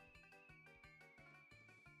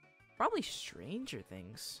 probably Stranger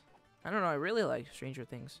Things. I don't know, I really like Stranger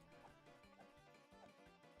Things.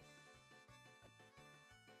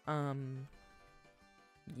 Yeah.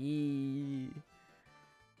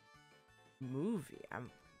 Movie.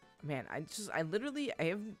 Man, I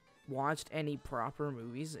haven't watched any proper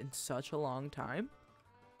movies in such a long time.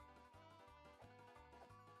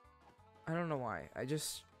 I don't know why.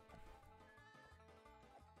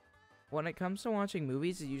 When it comes to watching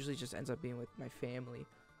movies, it usually just ends up being with my family.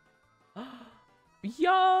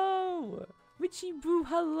 Yo! Richie Boo,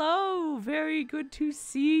 hello! Very good to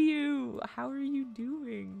see you. How are you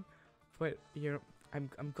doing? But, you know,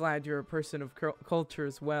 I'm glad you're a person of culture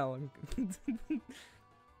as well. I'm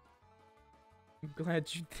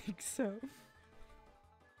glad you think so.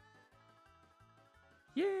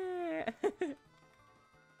 Yeah!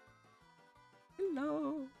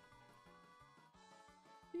 Hello!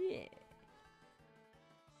 Yeah.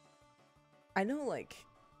 I know, like,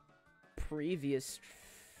 previous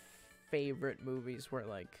favorite movies were,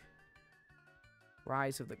 like,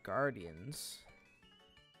 Rise of the Guardians.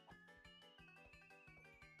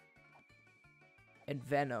 And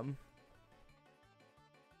Venom.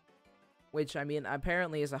 Which, I mean,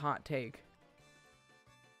 apparently is a hot take.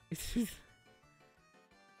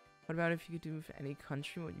 What about if you could move to any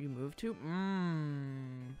country, what you move to?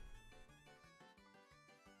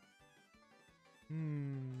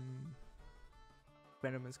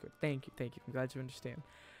 Venom is good. Thank you. I'm glad you understand.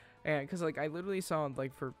 And, because, like, I literally saw,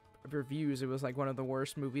 like, for reviews, it was, like, one of the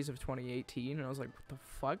worst movies of 2018, and I was like, what the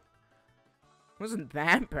fuck? It wasn't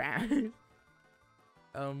that bad.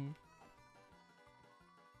 I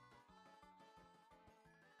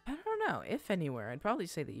don't know. If anywhere, I'd probably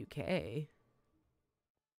say the UK.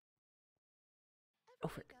 Oh,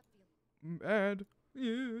 frick. Mad.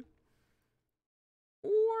 Yeah.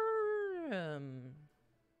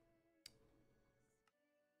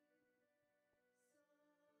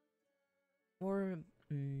 Or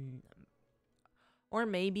mm, or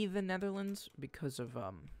maybe the Netherlands because of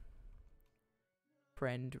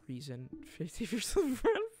friend reason. 50% friend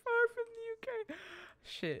far from the UK.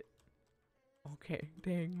 Shit. Okay,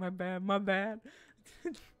 dang, my bad, my bad.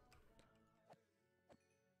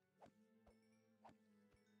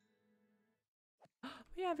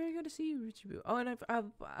 Yeah, very good to see you, Richie Boo. Oh, and I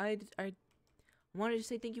wanted to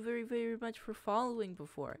say thank you very, very much for following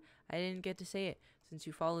before. I didn't get to say it since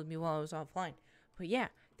you followed me while I was offline. But yeah,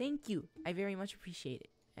 thank you. I very much appreciate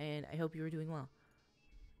it. And I hope you were doing well.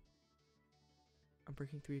 I'm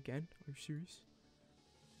breaking 3 again? Are you serious?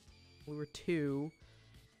 We were 2.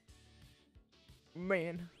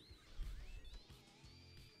 Man.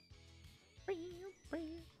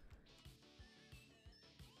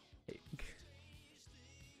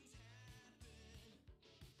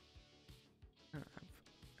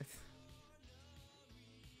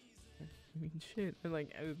 I mean, shit.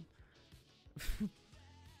 Like,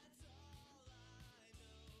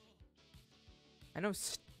 I know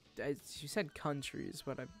you said countries,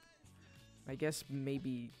 but I guess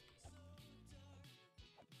maybe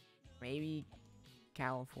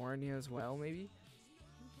California as well, maybe?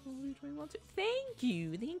 Thank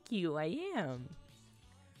you, I am.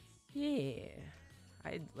 Yeah.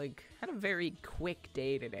 I, like, had a very quick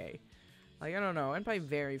day today. Like, I don't know, I went by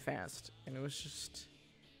very fast, and it was just...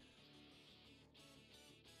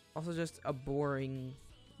 Also just a boring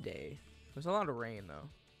day. There's a lot of rain, though.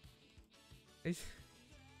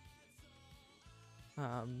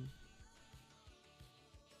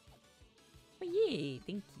 But yay,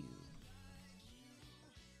 thank you.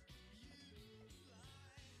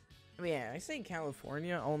 I mean, yeah, I say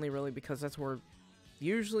California only really because that's where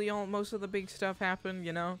usually most of the big stuff happen,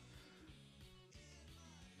 you know?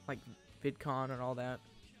 Like VidCon and all that.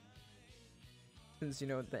 Since, you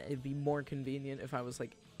know, that it'd be more convenient if I was,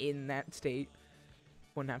 like, in that state.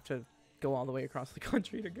 Wouldn't have to go all the way across the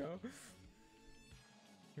country to go.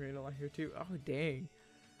 Rain a lot here, too. Oh, dang.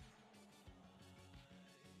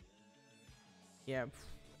 Yeah.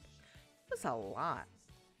 That's a lot.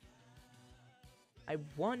 I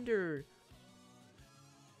wonder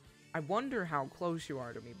how close you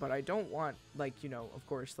are to me, but I don't want, like, you know, of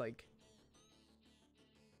course, like...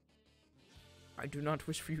 I do not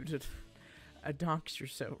wish for you to... dox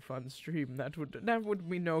yourself on stream. That would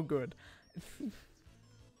be no good.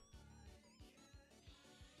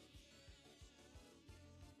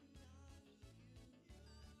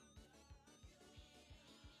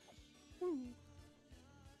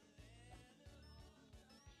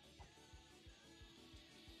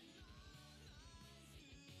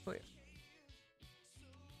 Wait.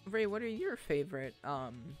 Ray, what are your favorite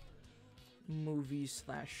movies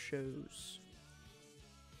 / shows?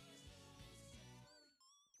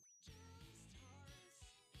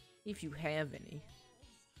 If you have any.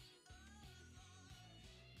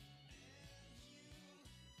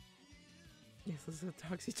 Yes, let's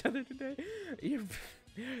talk to each other today.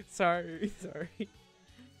 Sorry.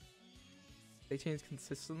 They change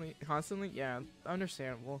constantly? Yeah,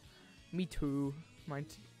 understandable. Me too. Mine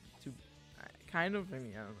too. Kind of, I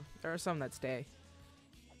mean, I don't know. There are some that stay.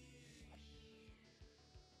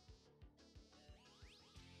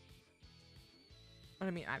 But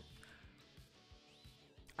I mean,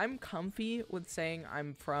 I'm comfy with saying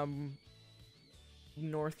I'm from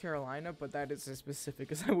North Carolina, but that is as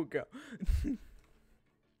specific as I would go. I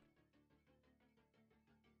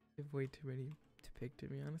have way too many to pick, to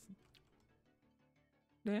be honest.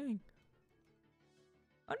 Dang.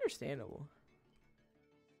 Understandable.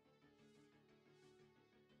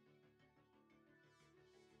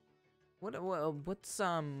 What's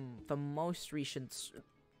the most recent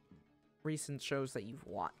shows that you've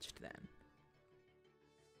watched then?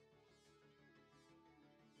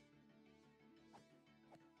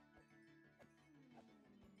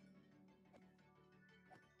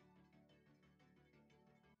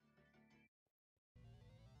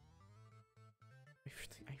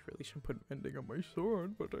 I really should put mending on my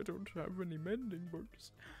sword, but I don't have any mending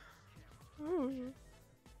books.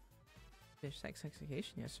 Fish sex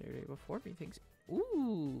execution yesterday before me thinks.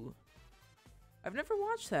 Ooh, I've never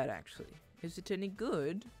watched that actually. Is it any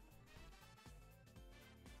good?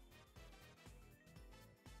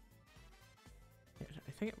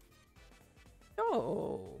 I think.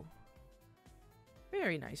 Oh,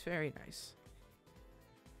 very nice, very nice.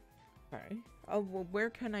 Alright. Oh, well, where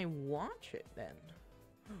can I watch it then?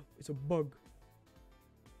 It's a bug.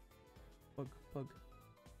 Bug.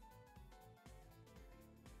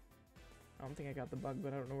 I don't think I got the bug,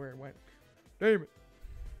 but I don't know where it went. Damn it.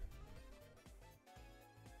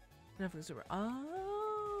 Netflix over.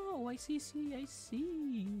 Oh, I see.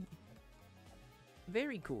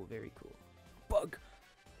 Very cool, very cool. Bug.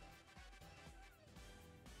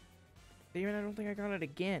 Damn it, I don't think I got it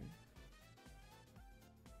again.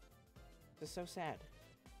 This is so sad.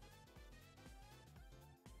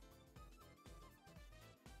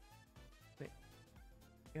 Wait.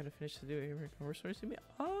 You gotta finish the do American Horror Story to me.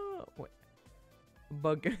 Oh, wait.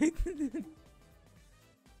 Bug.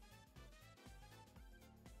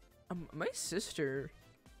 My sister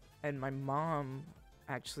and my mom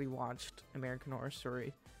actually watched American Horror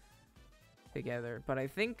Story together, but I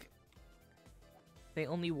think they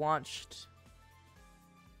only watched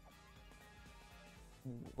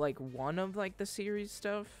like one of like the series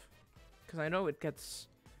stuff, because I know it gets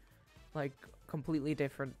like completely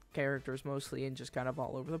different characters mostly and just kind of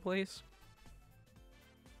all over the place.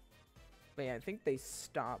 But yeah, I think they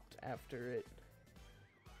stopped after it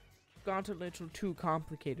got a little too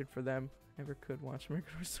complicated for them. Never could watch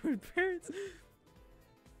American Horror Story with parents.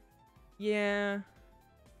 Yeah.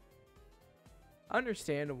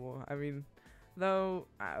 Understandable. I mean, though,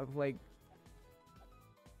 like,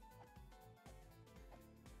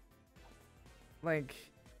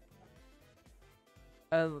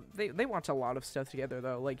 they watch a lot of stuff together,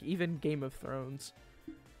 though. Like, even Game of Thrones.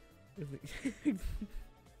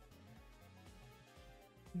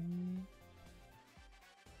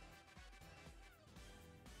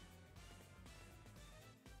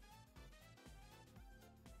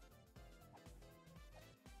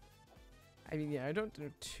 I mean, yeah, I don't know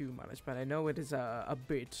too much, but I know it is a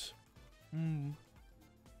bit.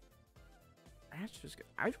 That's just good.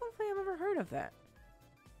 I don't think I've ever heard of that.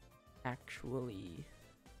 Actually.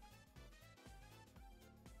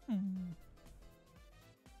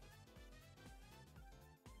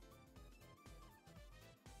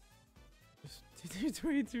 Just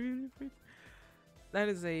 23. That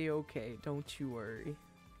is okay. Don't you worry.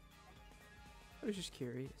 I was just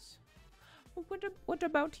curious. What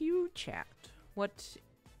about you, chat? What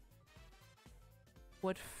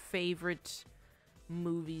favorite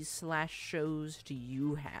movies / shows do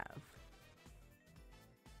you have?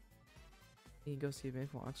 You can go see it.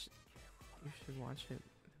 Watch. You should watch it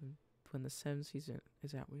when the 7th season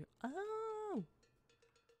is out. Oh,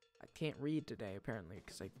 I can't read today apparently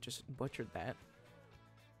because I just butchered that.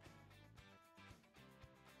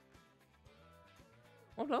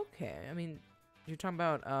 Well, okay. I mean, you're talking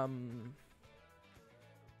about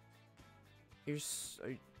You're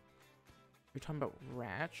talking about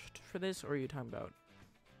Ratched for this, or are you talking about?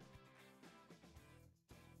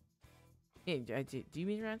 Yeah, do you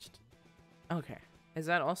mean Ratched? Okay, is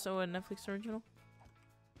that also a Netflix original?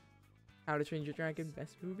 How to Train Your Dragon,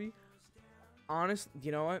 best movie? Honest,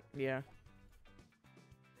 you know what? Yeah,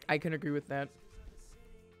 I can agree with that.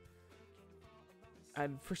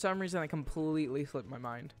 And for some reason, I completely slipped my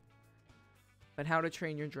mind. But How to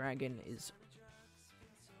Train Your Dragon is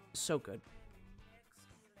so good.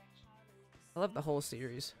 I love the whole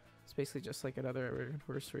series. It's basically just like another American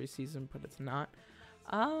Horror Story season, but it's not.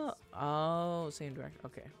 Oh, same director.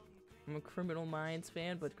 Okay. I'm a Criminal Minds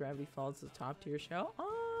fan, but Gravity Falls is a top tier show.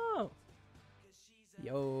 Oh!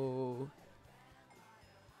 Yo.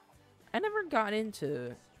 I never got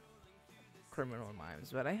into Criminal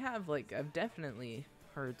Minds, but I have, like, I've definitely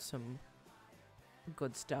heard some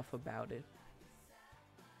good stuff about it.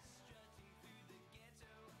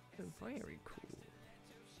 Very cool.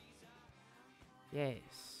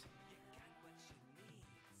 Yes.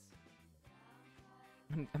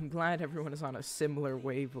 I'm glad everyone is on a similar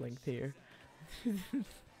wavelength here.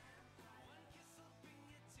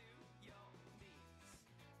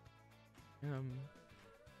 Yeah.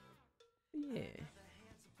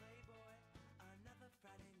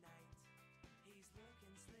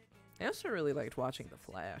 I also really liked watching The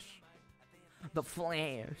Flash. The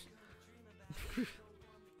Flash.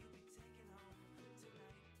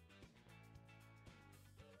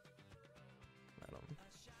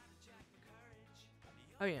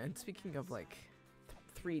 Oh yeah, and speaking of like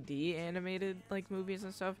 3D animated like movies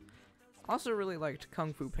and stuff, also really liked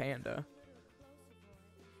Kung Fu Panda.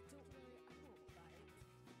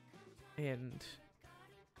 And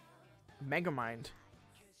Megamind.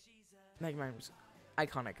 Megamind was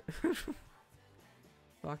iconic.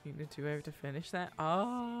 Walking into, I have to finish that.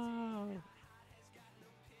 Oh.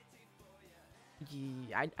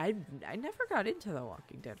 Yeah, I never got into The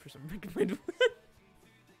Walking Dead for some reason.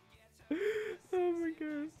 Oh my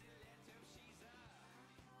god.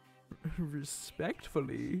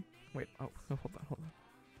 Respectfully. Wait, oh, hold on.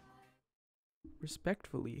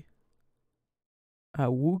 Respectfully.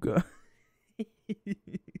 Awooga.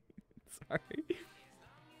 Sorry.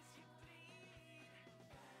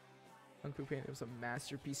 Kung Fu Panda was a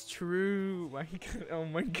masterpiece. True. My God. Oh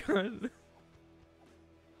my God.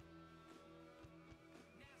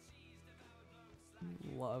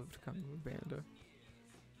 Loved Kung Fu Panda.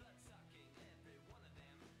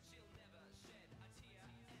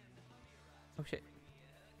 Oh shit.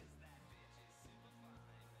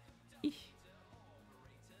 Eesh.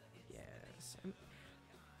 Yes.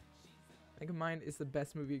 Megamind is the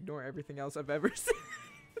best movie. Ignore everything else I've ever seen.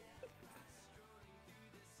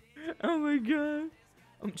 Oh my god.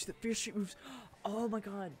 The Fear Street moves. Oh my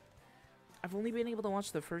god. I've only been able to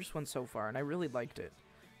watch the first one so far, and I really liked it.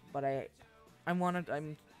 But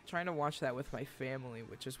I'm trying to watch that with my family,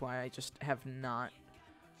 which is why I just have not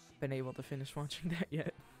been able to finish watching that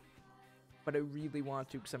yet. But I really want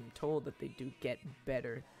to, because I'm told that they do get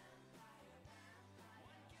better.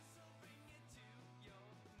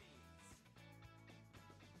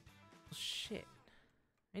 Shit.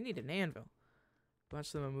 I need an anvil.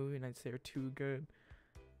 Watch them a movie nights, they're too good.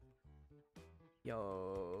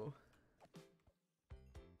 Yo.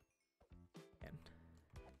 Man.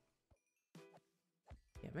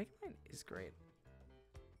 Yeah, Megamind is great.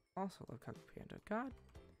 Also love Kung Fu Panda. God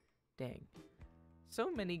dang. So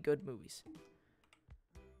many good movies.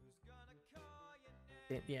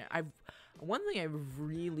 Yeah, one thing I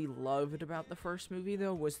really loved about the first movie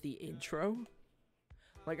though was the intro.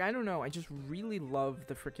 Like, I don't know, I just really loved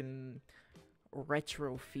the freaking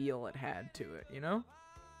retro feel it had to it, you know?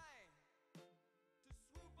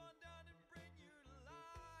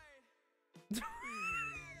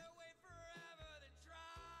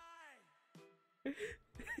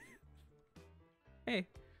 Hey.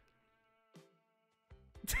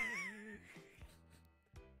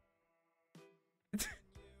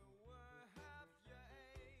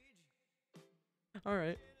 All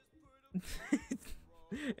right.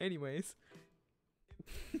 Anyways.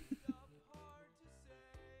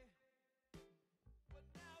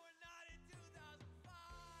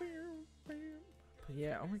 But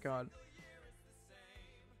yeah, oh my god.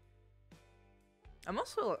 I'm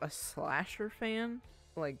also a slasher fan.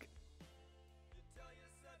 Like,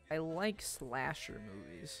 I like slasher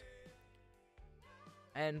movies.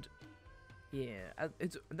 And yeah,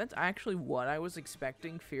 that's actually what I was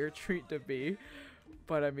expecting Fear Street to be.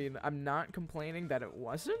 But I mean, I'm not complaining that it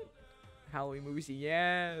wasn't. Halloween movies,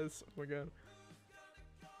 yes. Oh my god.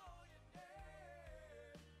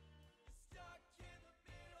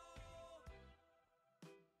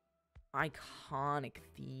 Iconic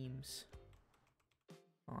themes.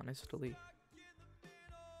 Honestly.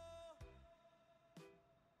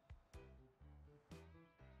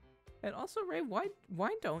 And also, Ray, why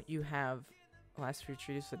don't you have Last Fear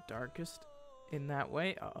Street is the darkest in that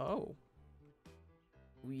way? Oh.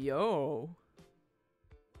 Yo.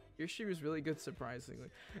 Your shoe was really good, surprisingly.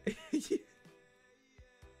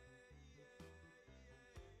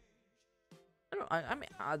 I mean,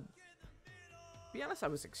 to be honest, I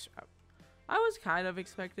was kind of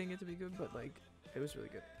expecting it to be good, but like, it was really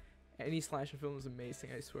good. Any slasher film is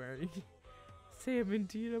amazing, I swear. Sam and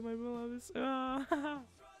Tina, my beloveds. But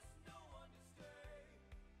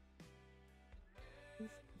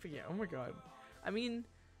yeah, oh my god. I mean,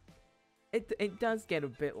 it does get a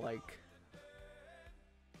bit like,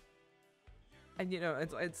 and you know,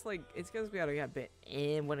 it's like it's gonna be a bit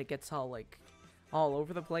when it gets all like all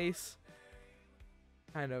over the place,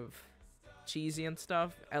 kind of cheesy and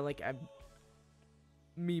stuff. And like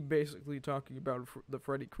me basically talking about the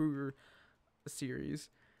Freddy Krueger series,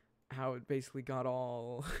 how it basically got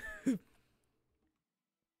all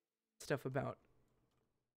stuff about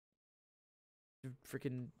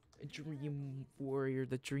freaking Dream Warrior,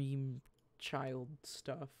 the Dream Child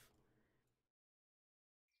stuff.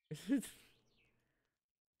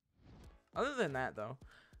 Other than that, though,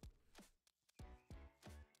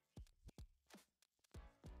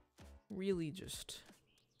 really just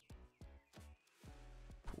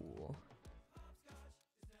cool.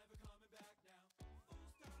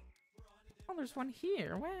 Oh, there's one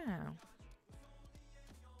here. Wow.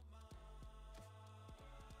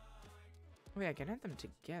 Wait, I can have them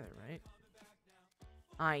together, right?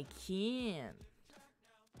 I can.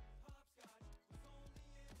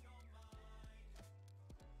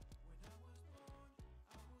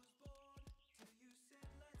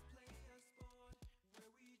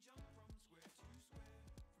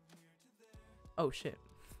 Oh shit.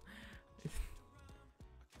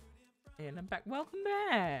 And I'm back. Welcome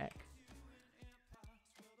back.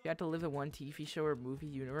 You had to live in one TV show or movie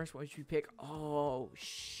universe. What would you pick? Oh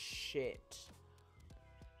shit.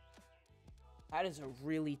 That is a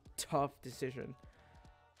really tough decision.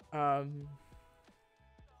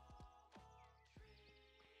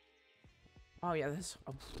 Oh yeah, this.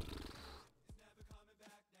 Oh.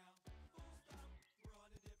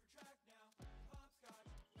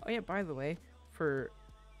 Oh yeah, by the way, for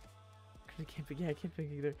I can't pick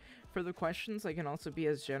either. For the questions, they can also be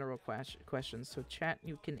as general questions. So chat,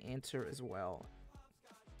 you can answer as well.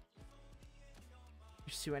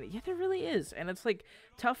 There's too many. Yeah, there really is, and it's like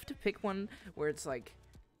tough to pick one where it's like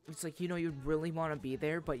you know you'd really want to be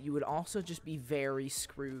there, but you would also just be very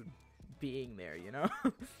screwed being there. You know.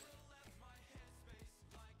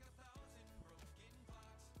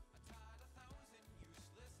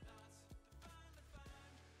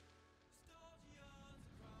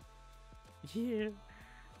 Yeah.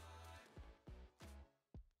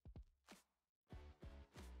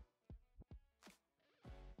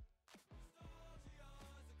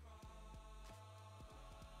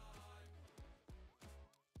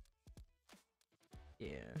 Yeah.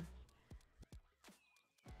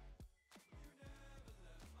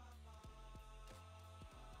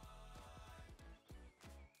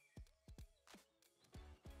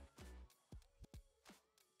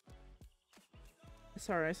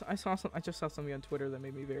 Sorry, I saw some. I just saw something on Twitter that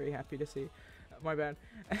made me very happy to see. My bad.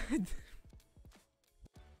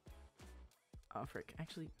 Oh frick!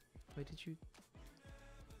 Actually, wait, did you?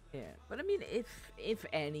 Yeah, but I mean, if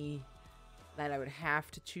any, that I would have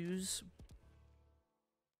to choose.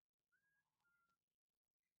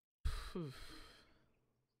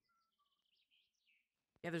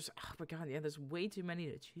 Yeah, there's. Oh my god! Yeah, there's way too many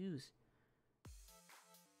to choose.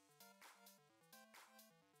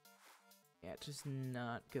 Yeah, just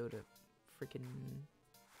not go to freaking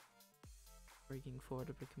breaking forward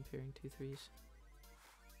by comparing 2 3s.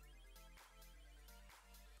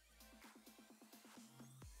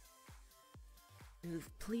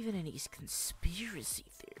 Believe in any conspiracy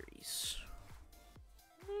theories.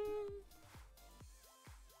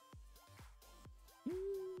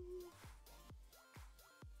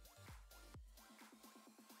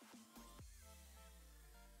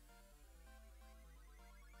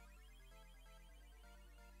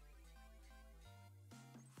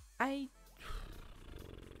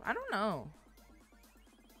 I don't know.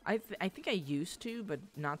 I think I used to, but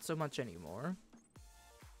not so much anymore.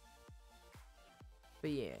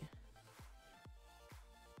 But yeah.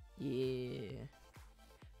 Yeah.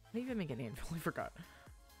 I didn't even make an anvil, I forgot.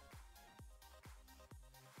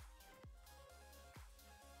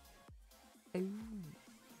 Ooh.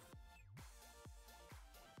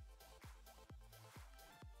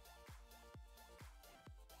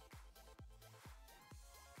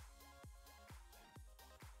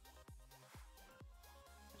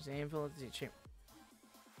 There's an anvil at the chamber.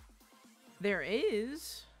 There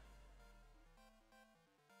is.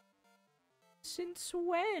 Since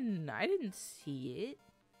when? I didn't see it.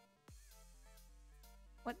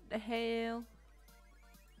 What the hell?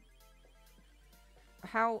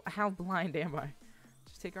 How blind am I?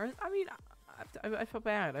 Just take ours. I mean, I felt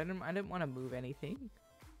bad. I didn't want to move anything.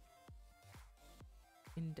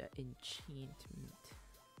 Into enchantment.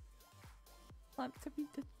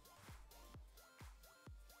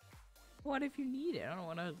 What if you need it? I don't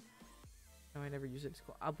want to. No, I never use it. It's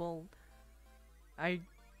cool. Well, I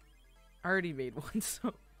already made one,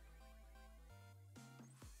 so.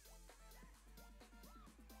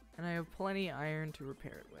 And I have plenty of iron to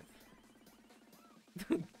repair it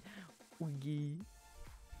with. Wiggy.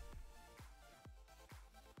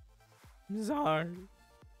 I'm sorry.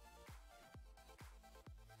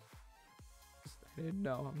 I didn't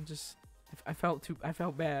know. I'm just. I felt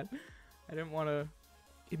bad. I didn't want to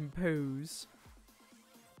impose.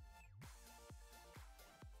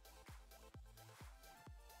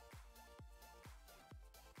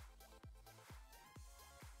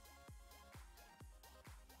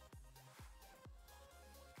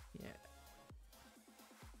 Yeah.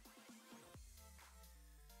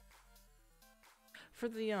 For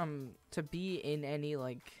the to be in any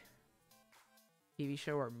like TV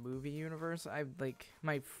show or movie universe, I like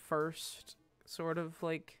my first sort of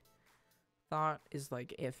like thought is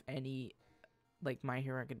like if any like My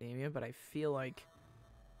Hero Academia, but I feel like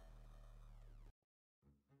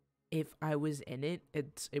if I was in it,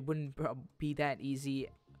 it wouldn't be that easy.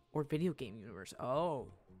 Or video game universe. Oh.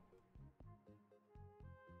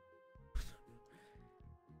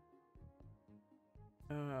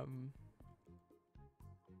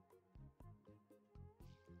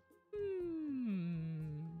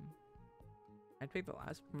 I'd pick the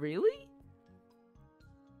last. Really?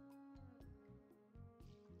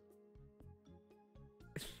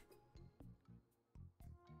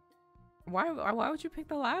 Why would you pick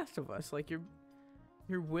The Last of Us? Like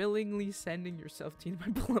you're willingly sending yourself to my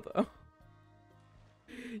brother.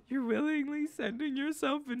 You're willingly sending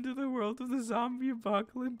yourself into the world of the zombie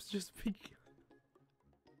apocalypse just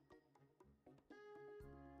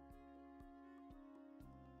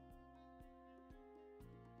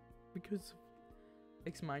because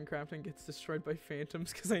likes Minecraft and gets destroyed by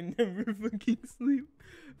phantoms because I never fucking sleep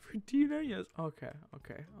for Tina. Yes. Okay.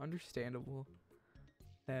 Okay. Understandable.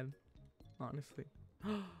 Then, honestly.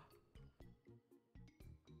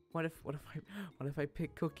 What if I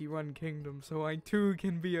pick Cookie Run Kingdom so I too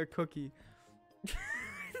can be a cookie?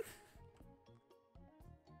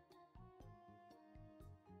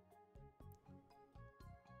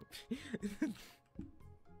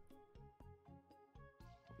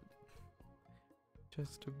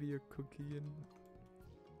 Just to be a cookie and,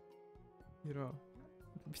 you know,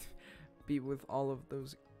 be with all of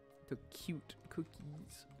the cute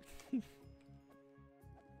cookies.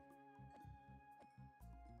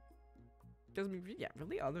 Because, I mean, yeah,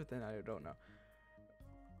 really, other than I don't know.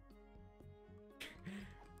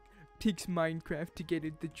 Takes Minecraft to get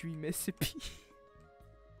it the dream recipe.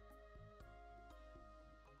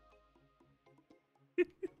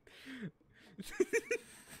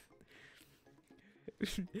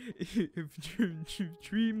 if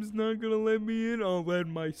Dream's not gonna let me in, I'll let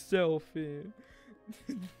myself in.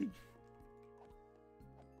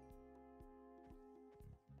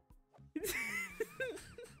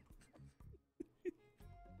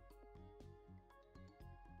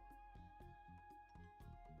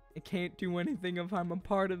 I can't do anything if I'm a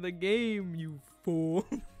part of the game, you fool.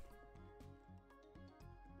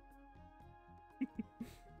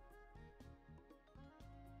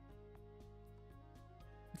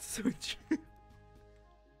 It's so true.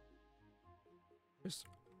 Just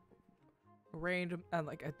a random,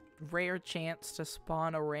 like a rare chance to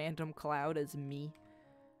spawn a random cloud as me.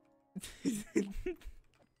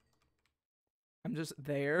 I'm just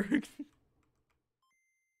there.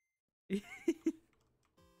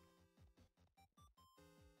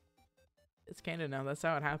 It's canon now, that's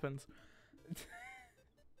how it happens.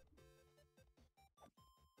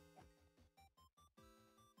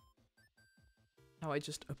 How I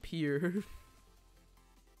just appear.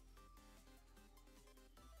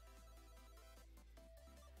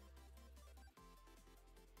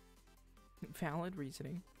 Valid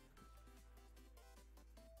reasoning.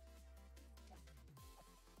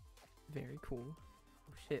 Very cool.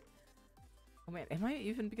 Oh shit. Oh man, am I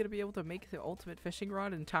even gonna be able to make the ultimate fishing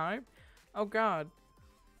rod in time? Oh god.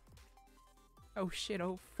 Oh shit,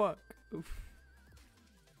 oh fuck. Oof.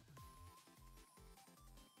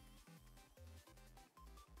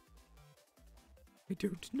 I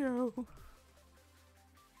don't know.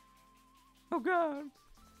 Oh god.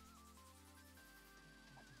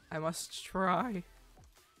 I must try.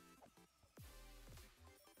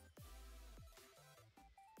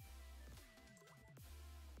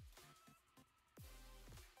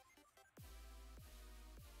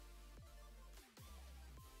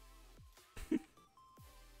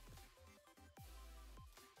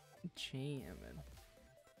 Jamming.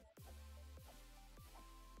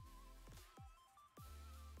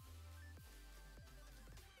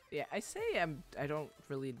 Yeah, I say I don't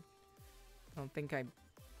think I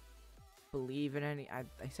believe in any, I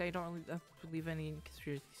say I don't really believe any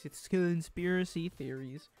conspiracy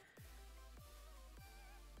theories.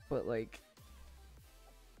 But like,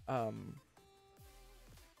 oh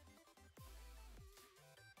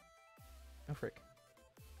frick.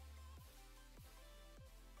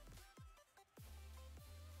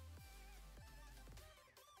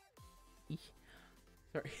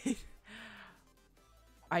 Sorry.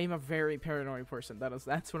 I am a very paranoid person.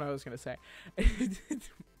 That's what I was gonna say.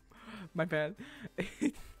 My bad.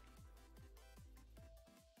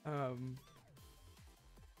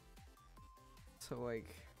 So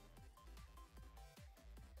like,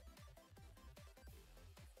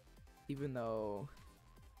 even though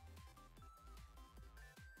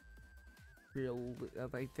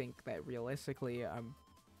I think that realistically I'm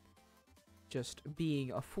just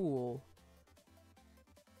being a fool,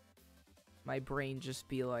 my brain just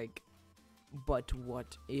be like, but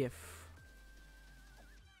what if?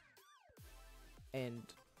 And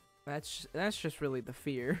that's just really the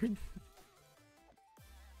fear.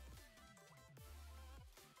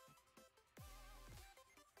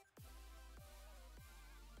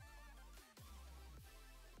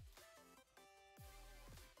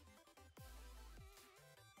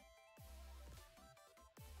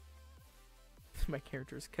 My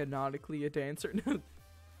character is canonically a dancer.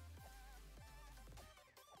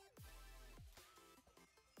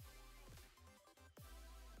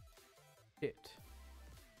 It.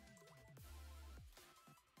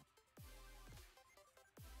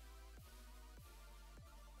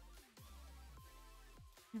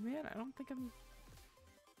 again? I don't think I'm...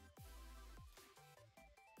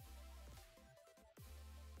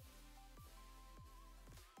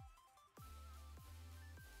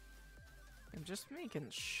 I'm just making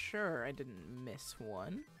sure I didn't miss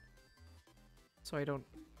one. So I don't...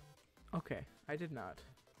 Okay, I did not.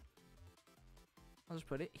 I'll just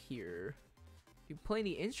put it here. You play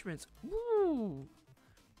any instruments? Woo!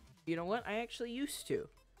 You know what? I actually used to.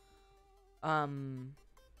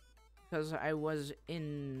 Because I was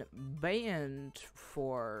in band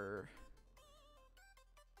for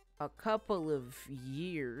a couple of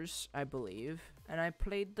years, I believe, and I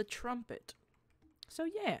played the trumpet. So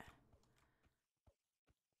yeah.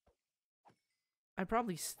 I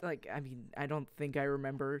probably, I mean, I don't think I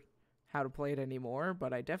remember how to play it anymore,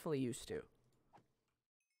 but I definitely used to.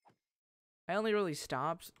 I only really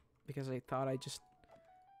stopped because I thought I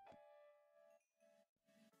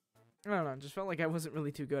don't know, just felt like I wasn't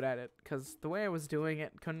really too good at it, because the way I was doing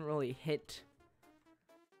it couldn't really hit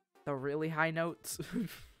the really high notes.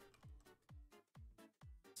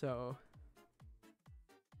 So,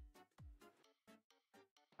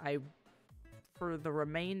 for the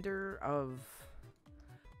remainder of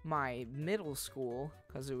my middle school,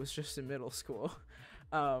 because it was just in middle school,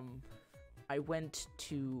 I went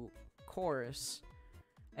to chorus,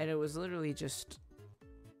 and it was literally just,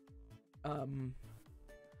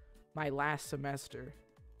 my last semester.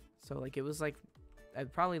 So, like, it was, like,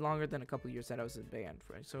 probably longer than a couple years that I was in band,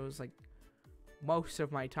 right? So it was, like, most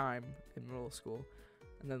of my time in middle school.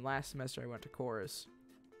 And then last semester I went to chorus.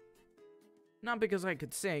 Not because I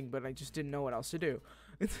could sing, but I just didn't know what else to do.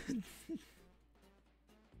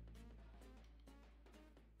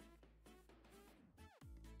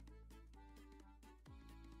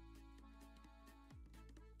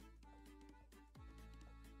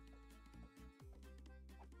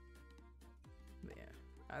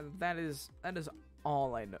 That is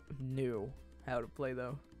all I knew how to play,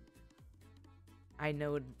 though. I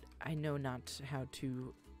know not how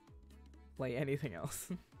to play anything else.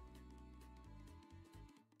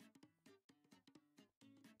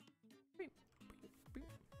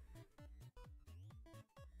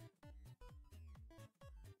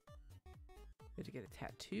 Had to get a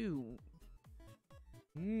tattoo.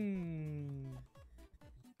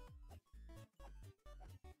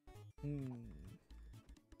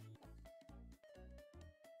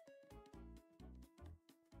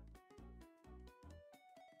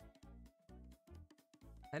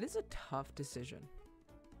 That is a tough decision.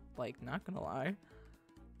 Like, not gonna lie.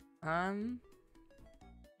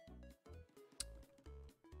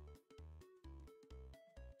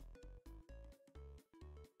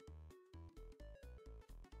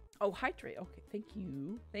 Oh, hydrate. Okay, thank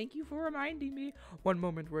you. Thank you for reminding me. One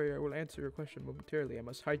moment where I will answer your question momentarily. I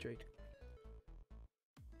must hydrate.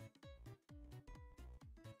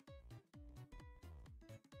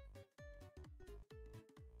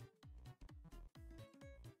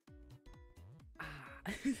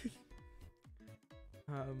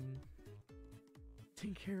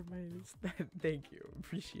 Take care of my thank you,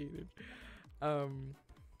 appreciate it.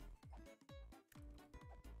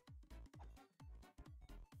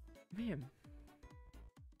 Man,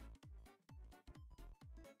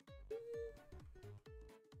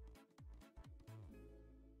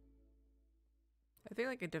 I feel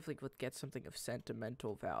like I definitely would get something of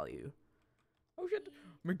sentimental value. Oh shit,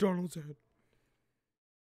 McDonald's ad.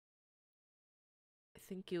 I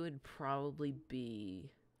think it would probably be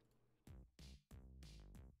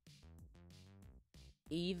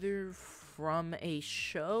either from a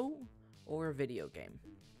show or a video game.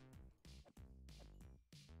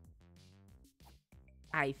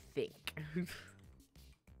 I think.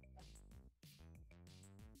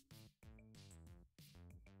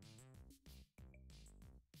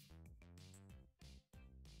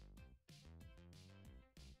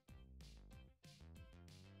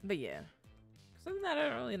 But yeah. Other than that, I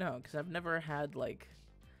don't really know, because I've never had, like,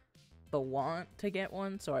 the want to get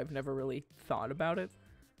one, so I've never really thought about it.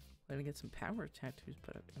 I'm gonna get some power tattoos,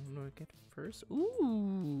 but I don't know what to get first.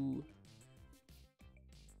 Ooh!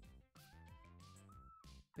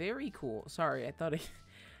 Very cool. Sorry, I thought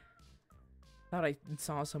I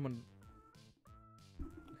saw someone.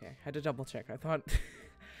 Okay, had to double check. I thought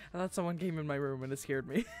someone came in my room and it scared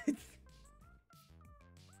me.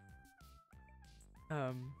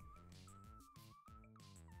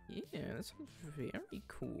 Yeah, that sounds very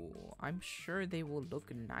cool. I'm sure they will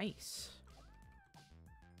look nice.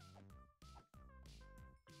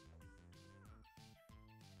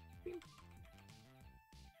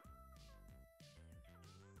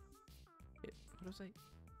 What was I?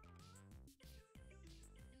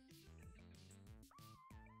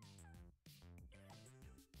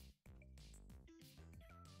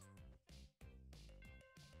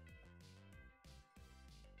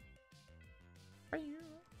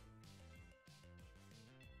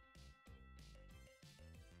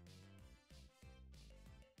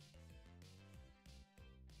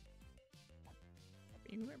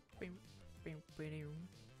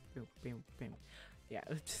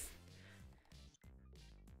 yeah.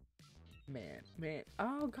 Man.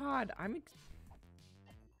 Oh God, I'm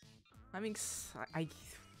excited.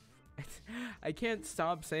 I can't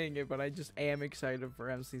stop saying it, but I just am excited for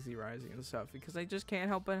MCC Rising and stuff because I just can't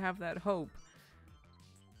help but have that hope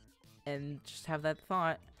and just have that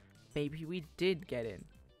thought. Maybe we did get in.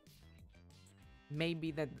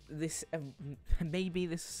 Maybe this,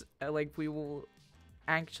 like, we will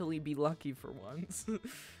actually be lucky for once.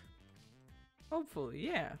 Hopefully,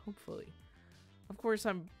 yeah, hopefully. Of course,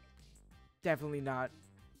 I'm definitely not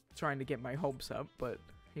trying to get my hopes up, but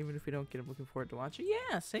even if we don't get it, I'm looking forward to watching.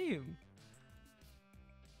 Yeah, same.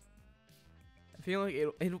 I feel like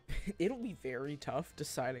it'll be very tough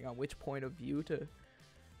deciding on which point of view to,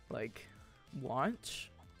 like, watch.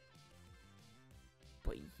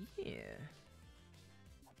 But yeah.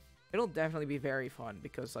 It'll definitely be very fun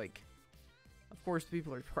because, like, of course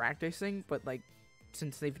people are practicing, but, like,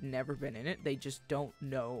 since they've never been in it, they just don't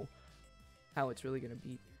know how it's really gonna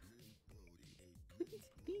be.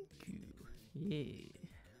 Yeah.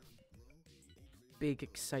 Big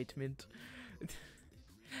excitement. And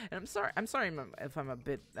I'm sorry if I'm a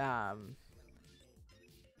bit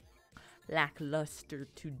lackluster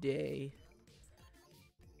today.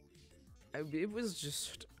 It was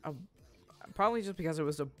just probably just because it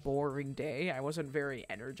was a boring day. I wasn't very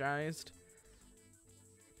energized.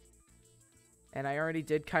 And I already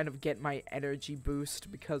did kind of get my energy boost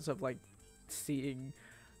because of, like, seeing,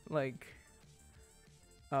 like,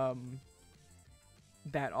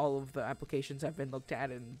 that all of the applications have been looked at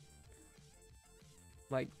and,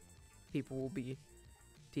 like, people will be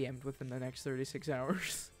DM'd within the next 36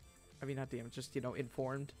 hours. I mean, not DM'd, just, you know,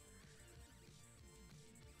 informed.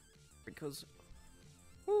 Because,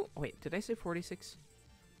 oh, wait, did I say 46?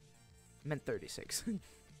 I meant 36.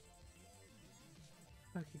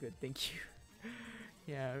 Okay, good, thank you.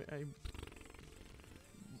 Yeah, I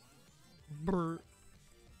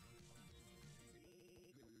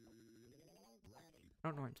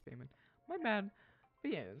don't know why I'm spamming. My bad.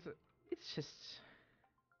 But yeah, it's just...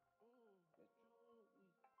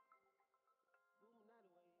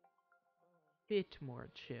 bit more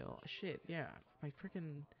chill. Shit, yeah. My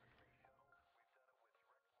freaking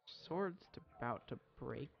sword's about to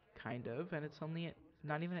break, kind of, and it's only at...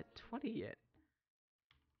 not even at 20 yet.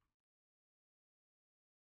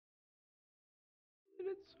 And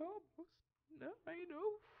it's almost 9.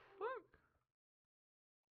 Oh, fuck.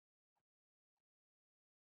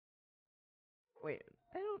 Wait,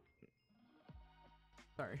 I don't...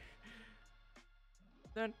 sorry.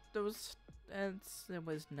 That was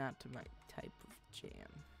not my type of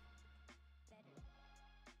jam.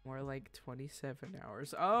 More like 27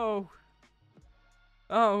 hours. Oh!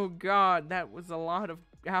 Oh God, that was a lot of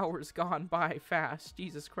hours gone by fast.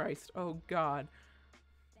 Jesus Christ. Oh God.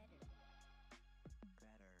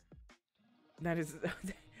 That is...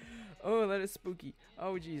 oh, that is spooky.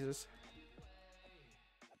 Oh, Jesus.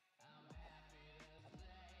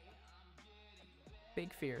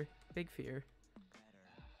 Big fear. Big fear.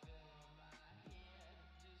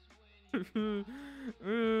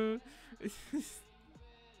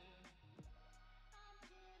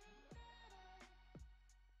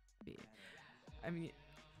 I mean,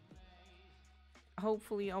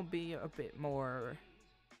 hopefully I'll be a bit more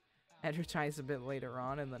energized a bit later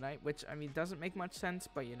on in the night, which, I mean, doesn't make much sense,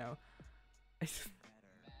 but, you know.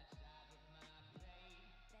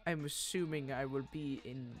 I'm assuming I will be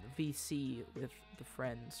in VC with the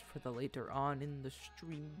friends for the later on in the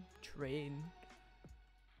stream train.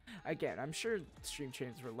 Again, I'm sure stream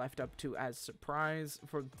trains were left up to as surprise,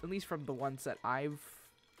 for at least from the ones that I've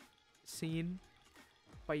seen.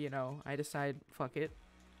 But, you know, I decide, fuck it.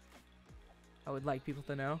 I would like people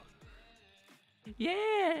to know.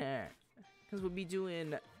 Yeah! Because we'll be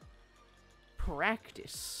doing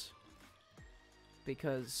practice.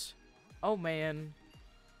 Because, oh man.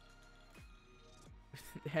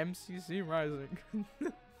 MCC Rising.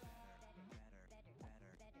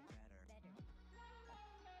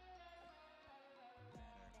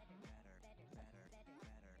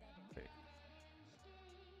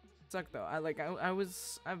 Suck though. I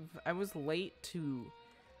was late to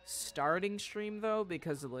starting stream though,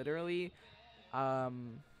 because literally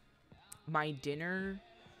my dinner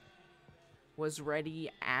was ready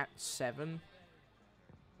at 7. I'm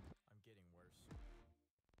getting worse.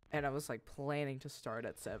 And I was like planning to start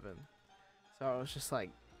at 7. So I was just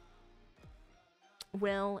like,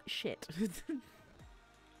 well, shit.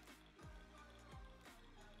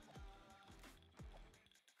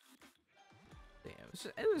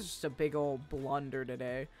 It was just a big old blunder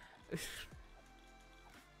today.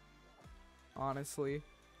 Honestly.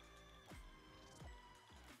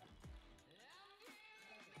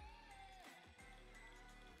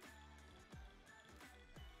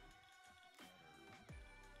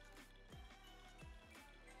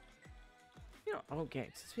 You know, okay,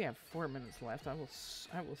 since we have 4 minutes left, I will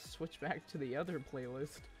switch back to the other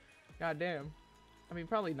playlist. God damn. I mean,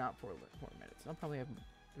 probably not 4 minutes. I'll probably have,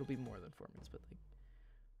 it'll be more than 4 minutes, but like.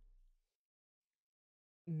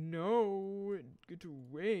 No, get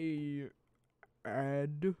away.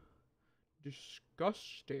 Ad.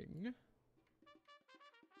 Disgusting.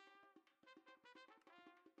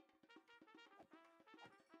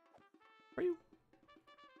 Are you?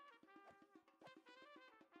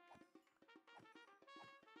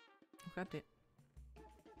 Oh, God damn.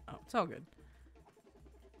 Oh, it's all good.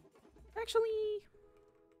 Actually.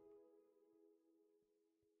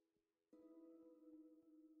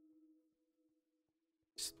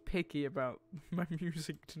 Just picky about my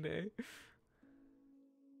music today.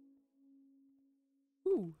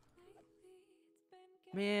 Ooh.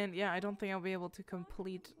 Man, yeah, I don't think I'll be able to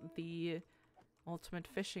complete the ultimate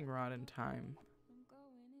fishing rod in time.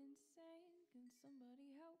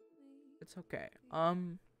 It's okay.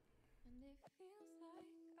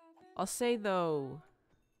 I'll say though,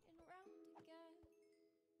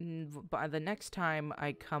 by the next time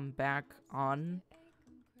I come back on,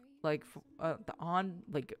 like, come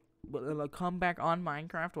back on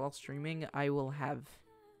Minecraft while streaming, I will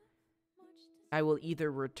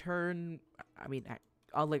either return, I mean,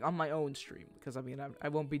 like on my own stream, because I mean, I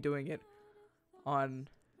won't be doing it on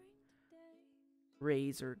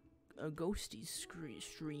Ray's or Ghosty's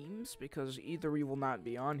streams, because either we will not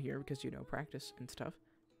be on here because, you know, practice and stuff.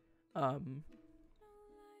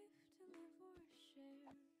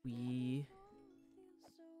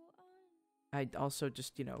 I'd also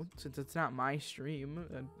just, you know, since it's not my stream,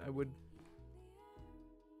 I would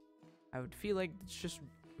feel like it's just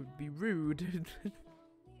would be rude.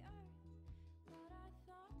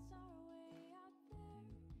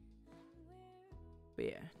 But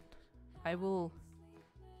yeah, I will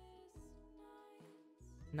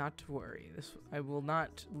not to worry. I will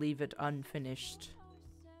not leave it unfinished.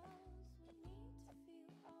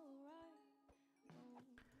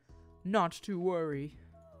 Not to worry.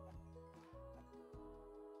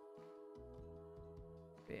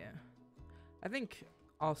 But yeah, I think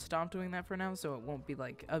I'll stop doing that for now, so it won't be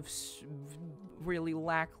like a really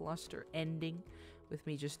lackluster ending with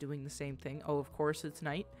me just doing the same thing. Oh, of course it's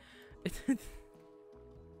night.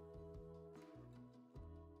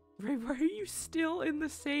 Ray, why are you still in the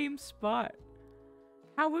same spot?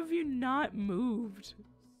 How have you not moved?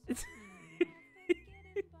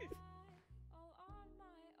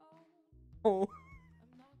 Oh.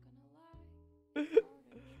 Oh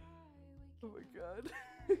my god.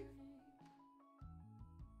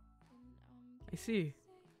 I see.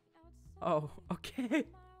 Oh, okay.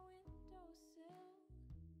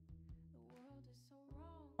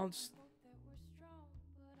 I'll just...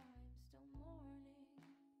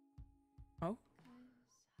 Oh?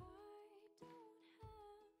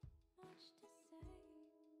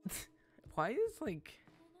 Why is, like...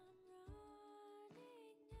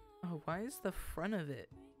 Oh, why is the front of it...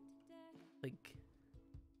 Like...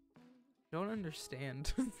 Don't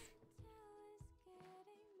understand.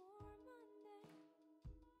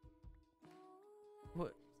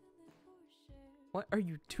 What are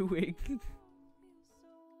you doing?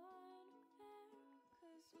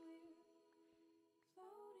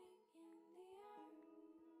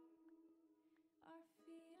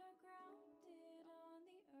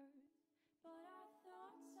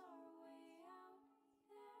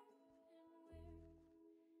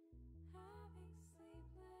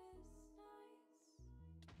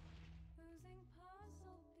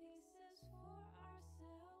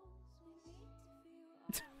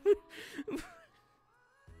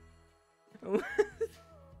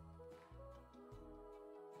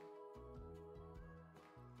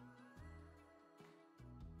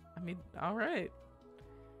 I mean, alright.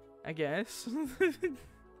 I guess.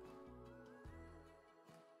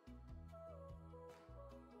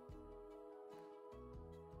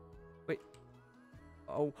 Wait.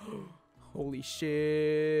 Oh. Holy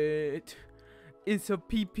shit. It's a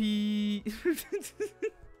pee-pee.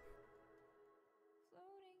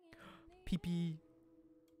 Pee-pee.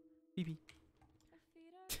 Pee-pee.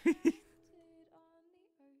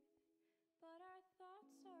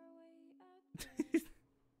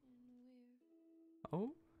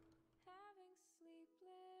 Oh?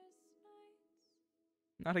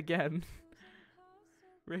 Not again.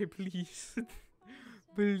 Ray, please.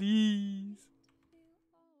 Please.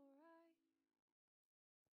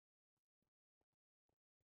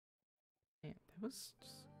 Man, that was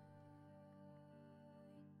just...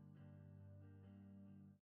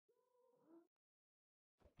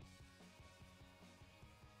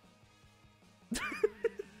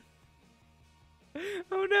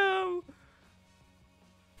 Oh no!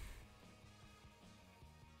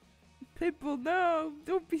 Pitbull, no,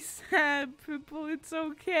 don't be sad, Pitbull. It's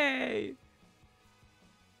okay.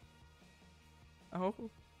 Oh.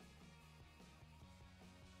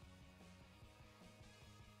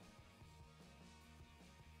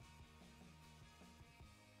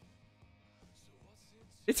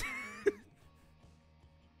 It's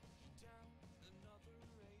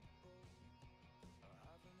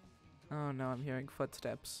oh no, I'm hearing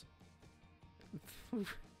footsteps.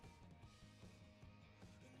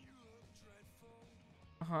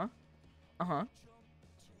 Uh-huh. Uh-huh.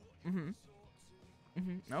 Mm-hmm.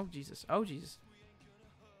 Mm-hmm. Oh Jesus. Oh Jesus.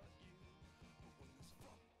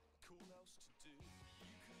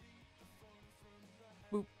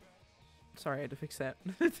 Boop. Sorry, I had to fix that.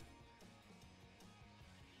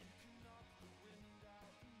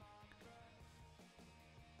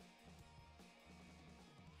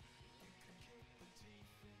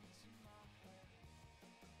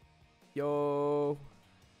 Yo.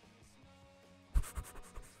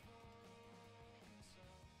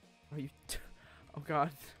 Are you? Oh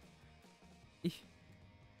God.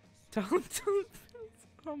 Don't.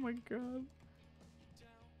 Oh my God.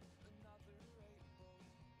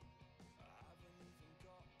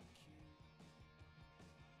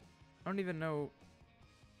 I don't even know.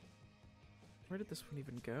 Where did this one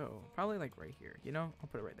even go? Probably like right here. You know? I'll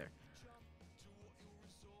put it right there.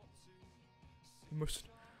 Must.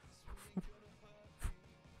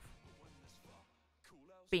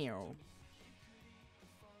 Bam.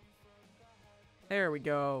 There we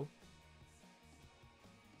go.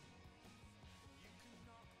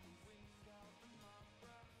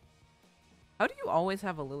 How do you always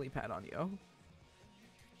have a lily pad on you?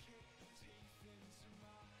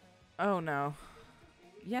 Oh no.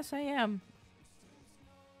 Yes, I am.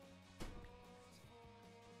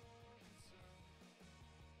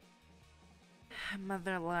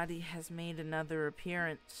 Mother Lottie has made another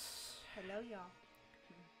appearance. Hello, y'all.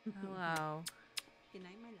 Hello. Good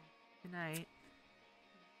night, my love. Good night.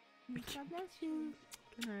 God bless you.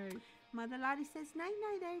 Good night. Mother Lottie says night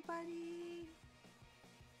night, everybody.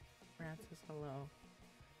 Rat says hello.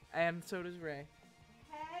 And so does Ray.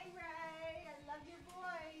 Hey, Ray. I love your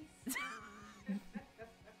voice.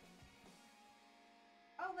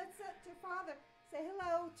 Oh, let's your father say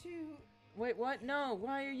hello to. Wait, what? No.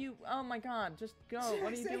 Why are you? Oh my God! Just go.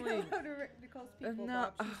 What are you say doing? hello to Nicole's people. No.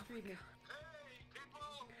 Bob. She's streaming.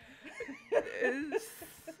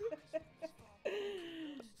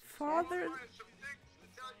 Father.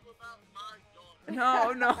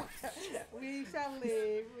 No, no. We shall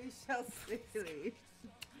leave. We shall leave.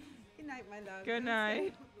 Good night, my love. Good Don't night. stay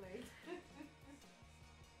up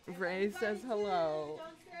late. Ray says hello.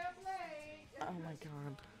 Don't stay up late. Oh my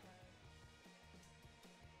God.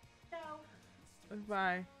 No.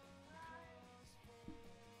 Bye.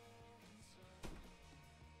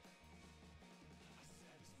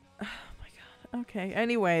 Oh my God. Okay.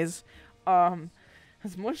 Anyways,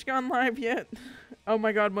 has Mush gone live yet? Oh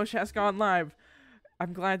my God, Mush has gone live.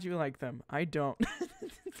 I'm glad you like them. I don't.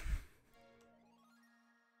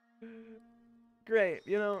 Great.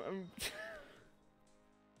 You know,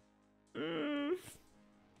 they're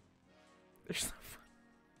so fun.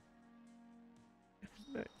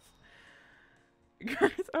 Nice.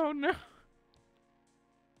 Guys, oh no.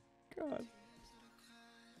 God.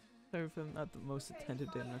 Sorry if I'm not the most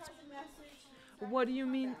attentive to that's. What do you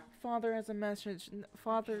mean, Father has a message?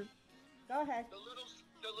 Father. Go ahead. The little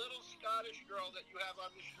Scottish girl that you have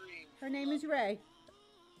on the stream. Her name is Ray.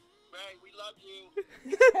 Ray, we love you.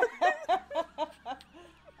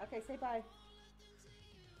 Okay, say bye.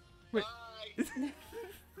 Wait. Bye. Say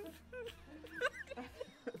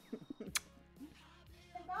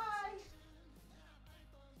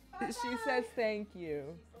bye. She says thank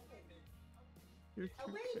you. You're Now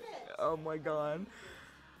too wave cute. it. Oh my God.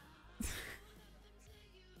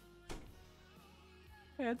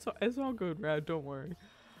 Yeah, it's all good, Rad. Don't worry.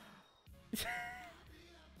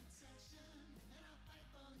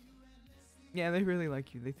 Yeah, they really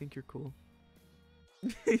like you. They think you're cool.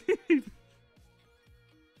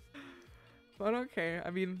 But okay,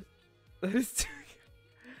 I mean, that is.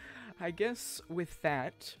 I guess with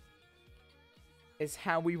that is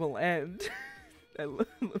how we will end. I love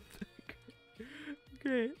that.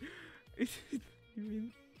 Great. You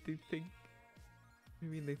mean they think? You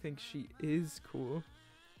mean they think she is cool?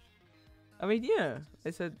 I mean, yeah. I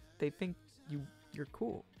said they think you're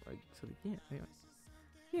cool. Like, so yeah. Anyway.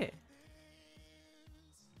 Yeah.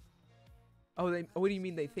 Oh, what do you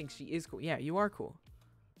mean they think she is cool? Yeah, you are cool.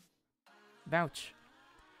 Vouch.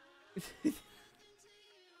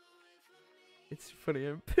 It's funny,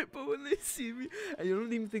 I'm Pitbull when they see me. I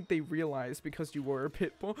don't even think they realize because you were a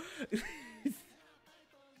Pitbull.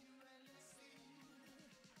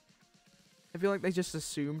 I feel like they just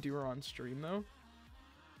assumed you were on stream though.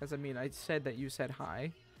 Because I mean, I said that you said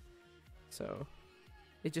hi. So,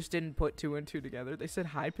 it just didn't put 2 and 2 together. They said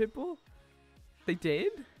hi, Pitbull? They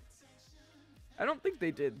did? I don't think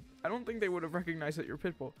they did. I don't think they would have recognized that you're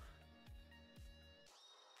Pitbull.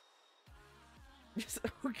 Yes,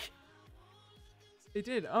 okay. They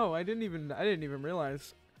did. Oh, I didn't even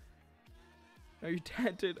realize. Oh, your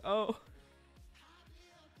dad did. Oh.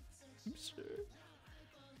 I'm sure.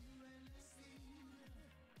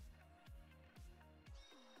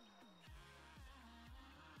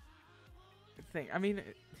 Thing. I mean,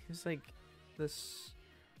 it was like the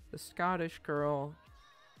Scottish girl.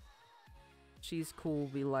 She's cool.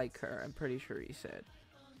 We like her. I'm pretty sure he said.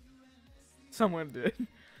 Someone did.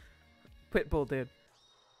 Pitbull did.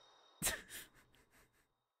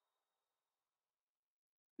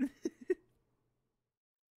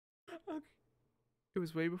 Okay. It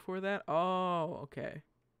was way before that? Oh, okay.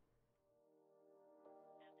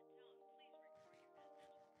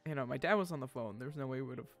 You know, my dad was on the phone. There's no way we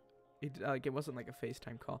would have... It wasn't like a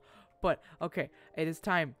FaceTime call. But, okay. It is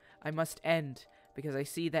time. I must end. Because I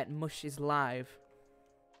see that Mush is live.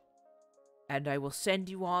 And I will send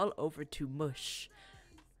you all over to Mush.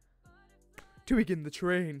 To begin the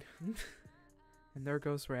train. And there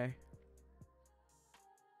goes Ray.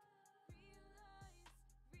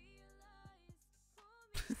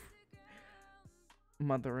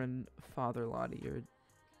 Mother and father Lottie are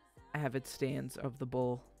avid stands of the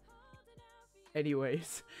bull.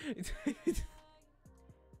 Anyways.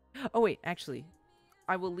 Oh wait, actually,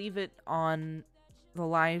 I will leave it on the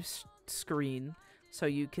live screen so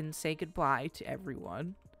you can say goodbye to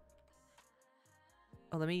everyone.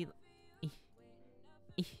 Oh, let me...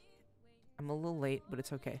 I'm a little late, but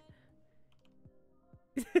it's okay.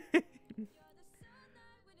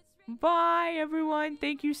 Bye, everyone.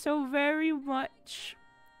 Thank you so very much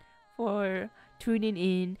for tuning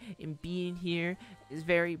in and being here. It's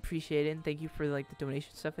very appreciated. And thank you for like the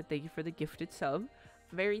donation stuff, and thank you for the gifted sub.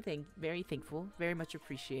 Very thankful. Very much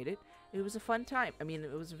appreciated. It was a fun time. I mean,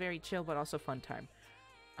 it was a very chill but also fun time.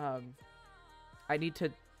 I need to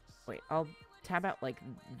wait. I'll tab out like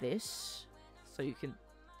this so you can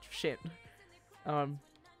shit. Well,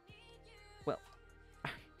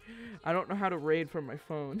 I don't know how to raid from my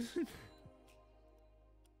phone.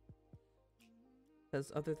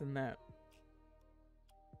 Because other than that,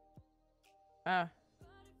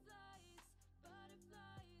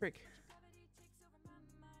 frick.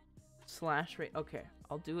 Slash raid. Okay,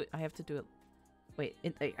 I'll do it. I have to do it. Wait,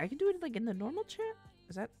 I can do it like in the normal chat.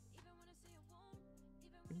 Is that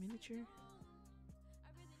miniature?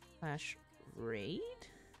 Slash raid.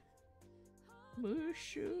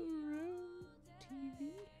 Mushuroomtv.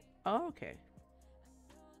 Oh, okay.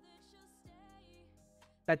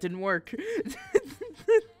 That didn't work.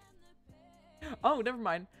 Oh, never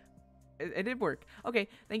mind. It did work. Okay,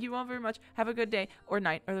 thank you all very much. Have a good day or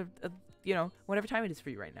night or you know, whatever time it is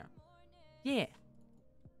for you right now. Yeah.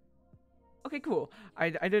 Okay, cool. I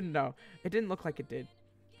didn't know. It didn't look like it did.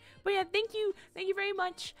 But yeah, thank you very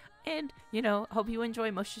much. And, you know, hope you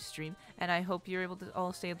enjoy Mush's stream. And I hope you're able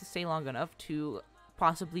to stay long enough to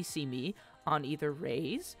possibly see me on either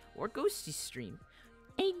Ray's or Ghosty's stream.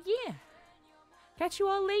 And yeah, catch you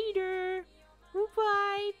all later.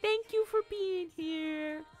 Goodbye. Thank you for being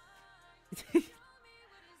here.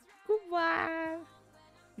 Goodbye.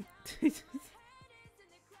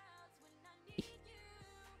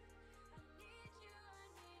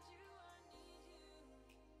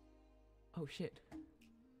 Oh shit.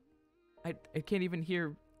 I can't even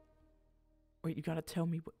hear. Wait, you gotta tell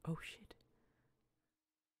me what. Oh shit.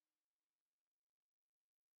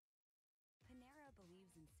 Panera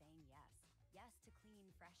believes in saying yes. Yes to clean,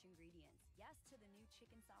 fresh ingredients. Yes to the new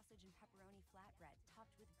chicken sausage and pepperoni flatbread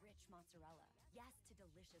topped with rich mozzarella. Yes to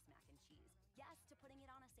delicious mac and cheese. Yes to putting it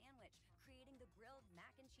on a sandwich, creating the grilled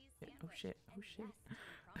mac and cheese sandwich. Oh shit. Oh And shit. yes to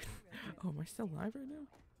the crunchy roasted Oh, am I still live right now?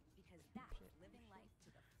 Because that's living life to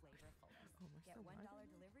the flavor fullest. Oh, am I Get still $1 live?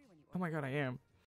 delivery when you Oh my god, I am.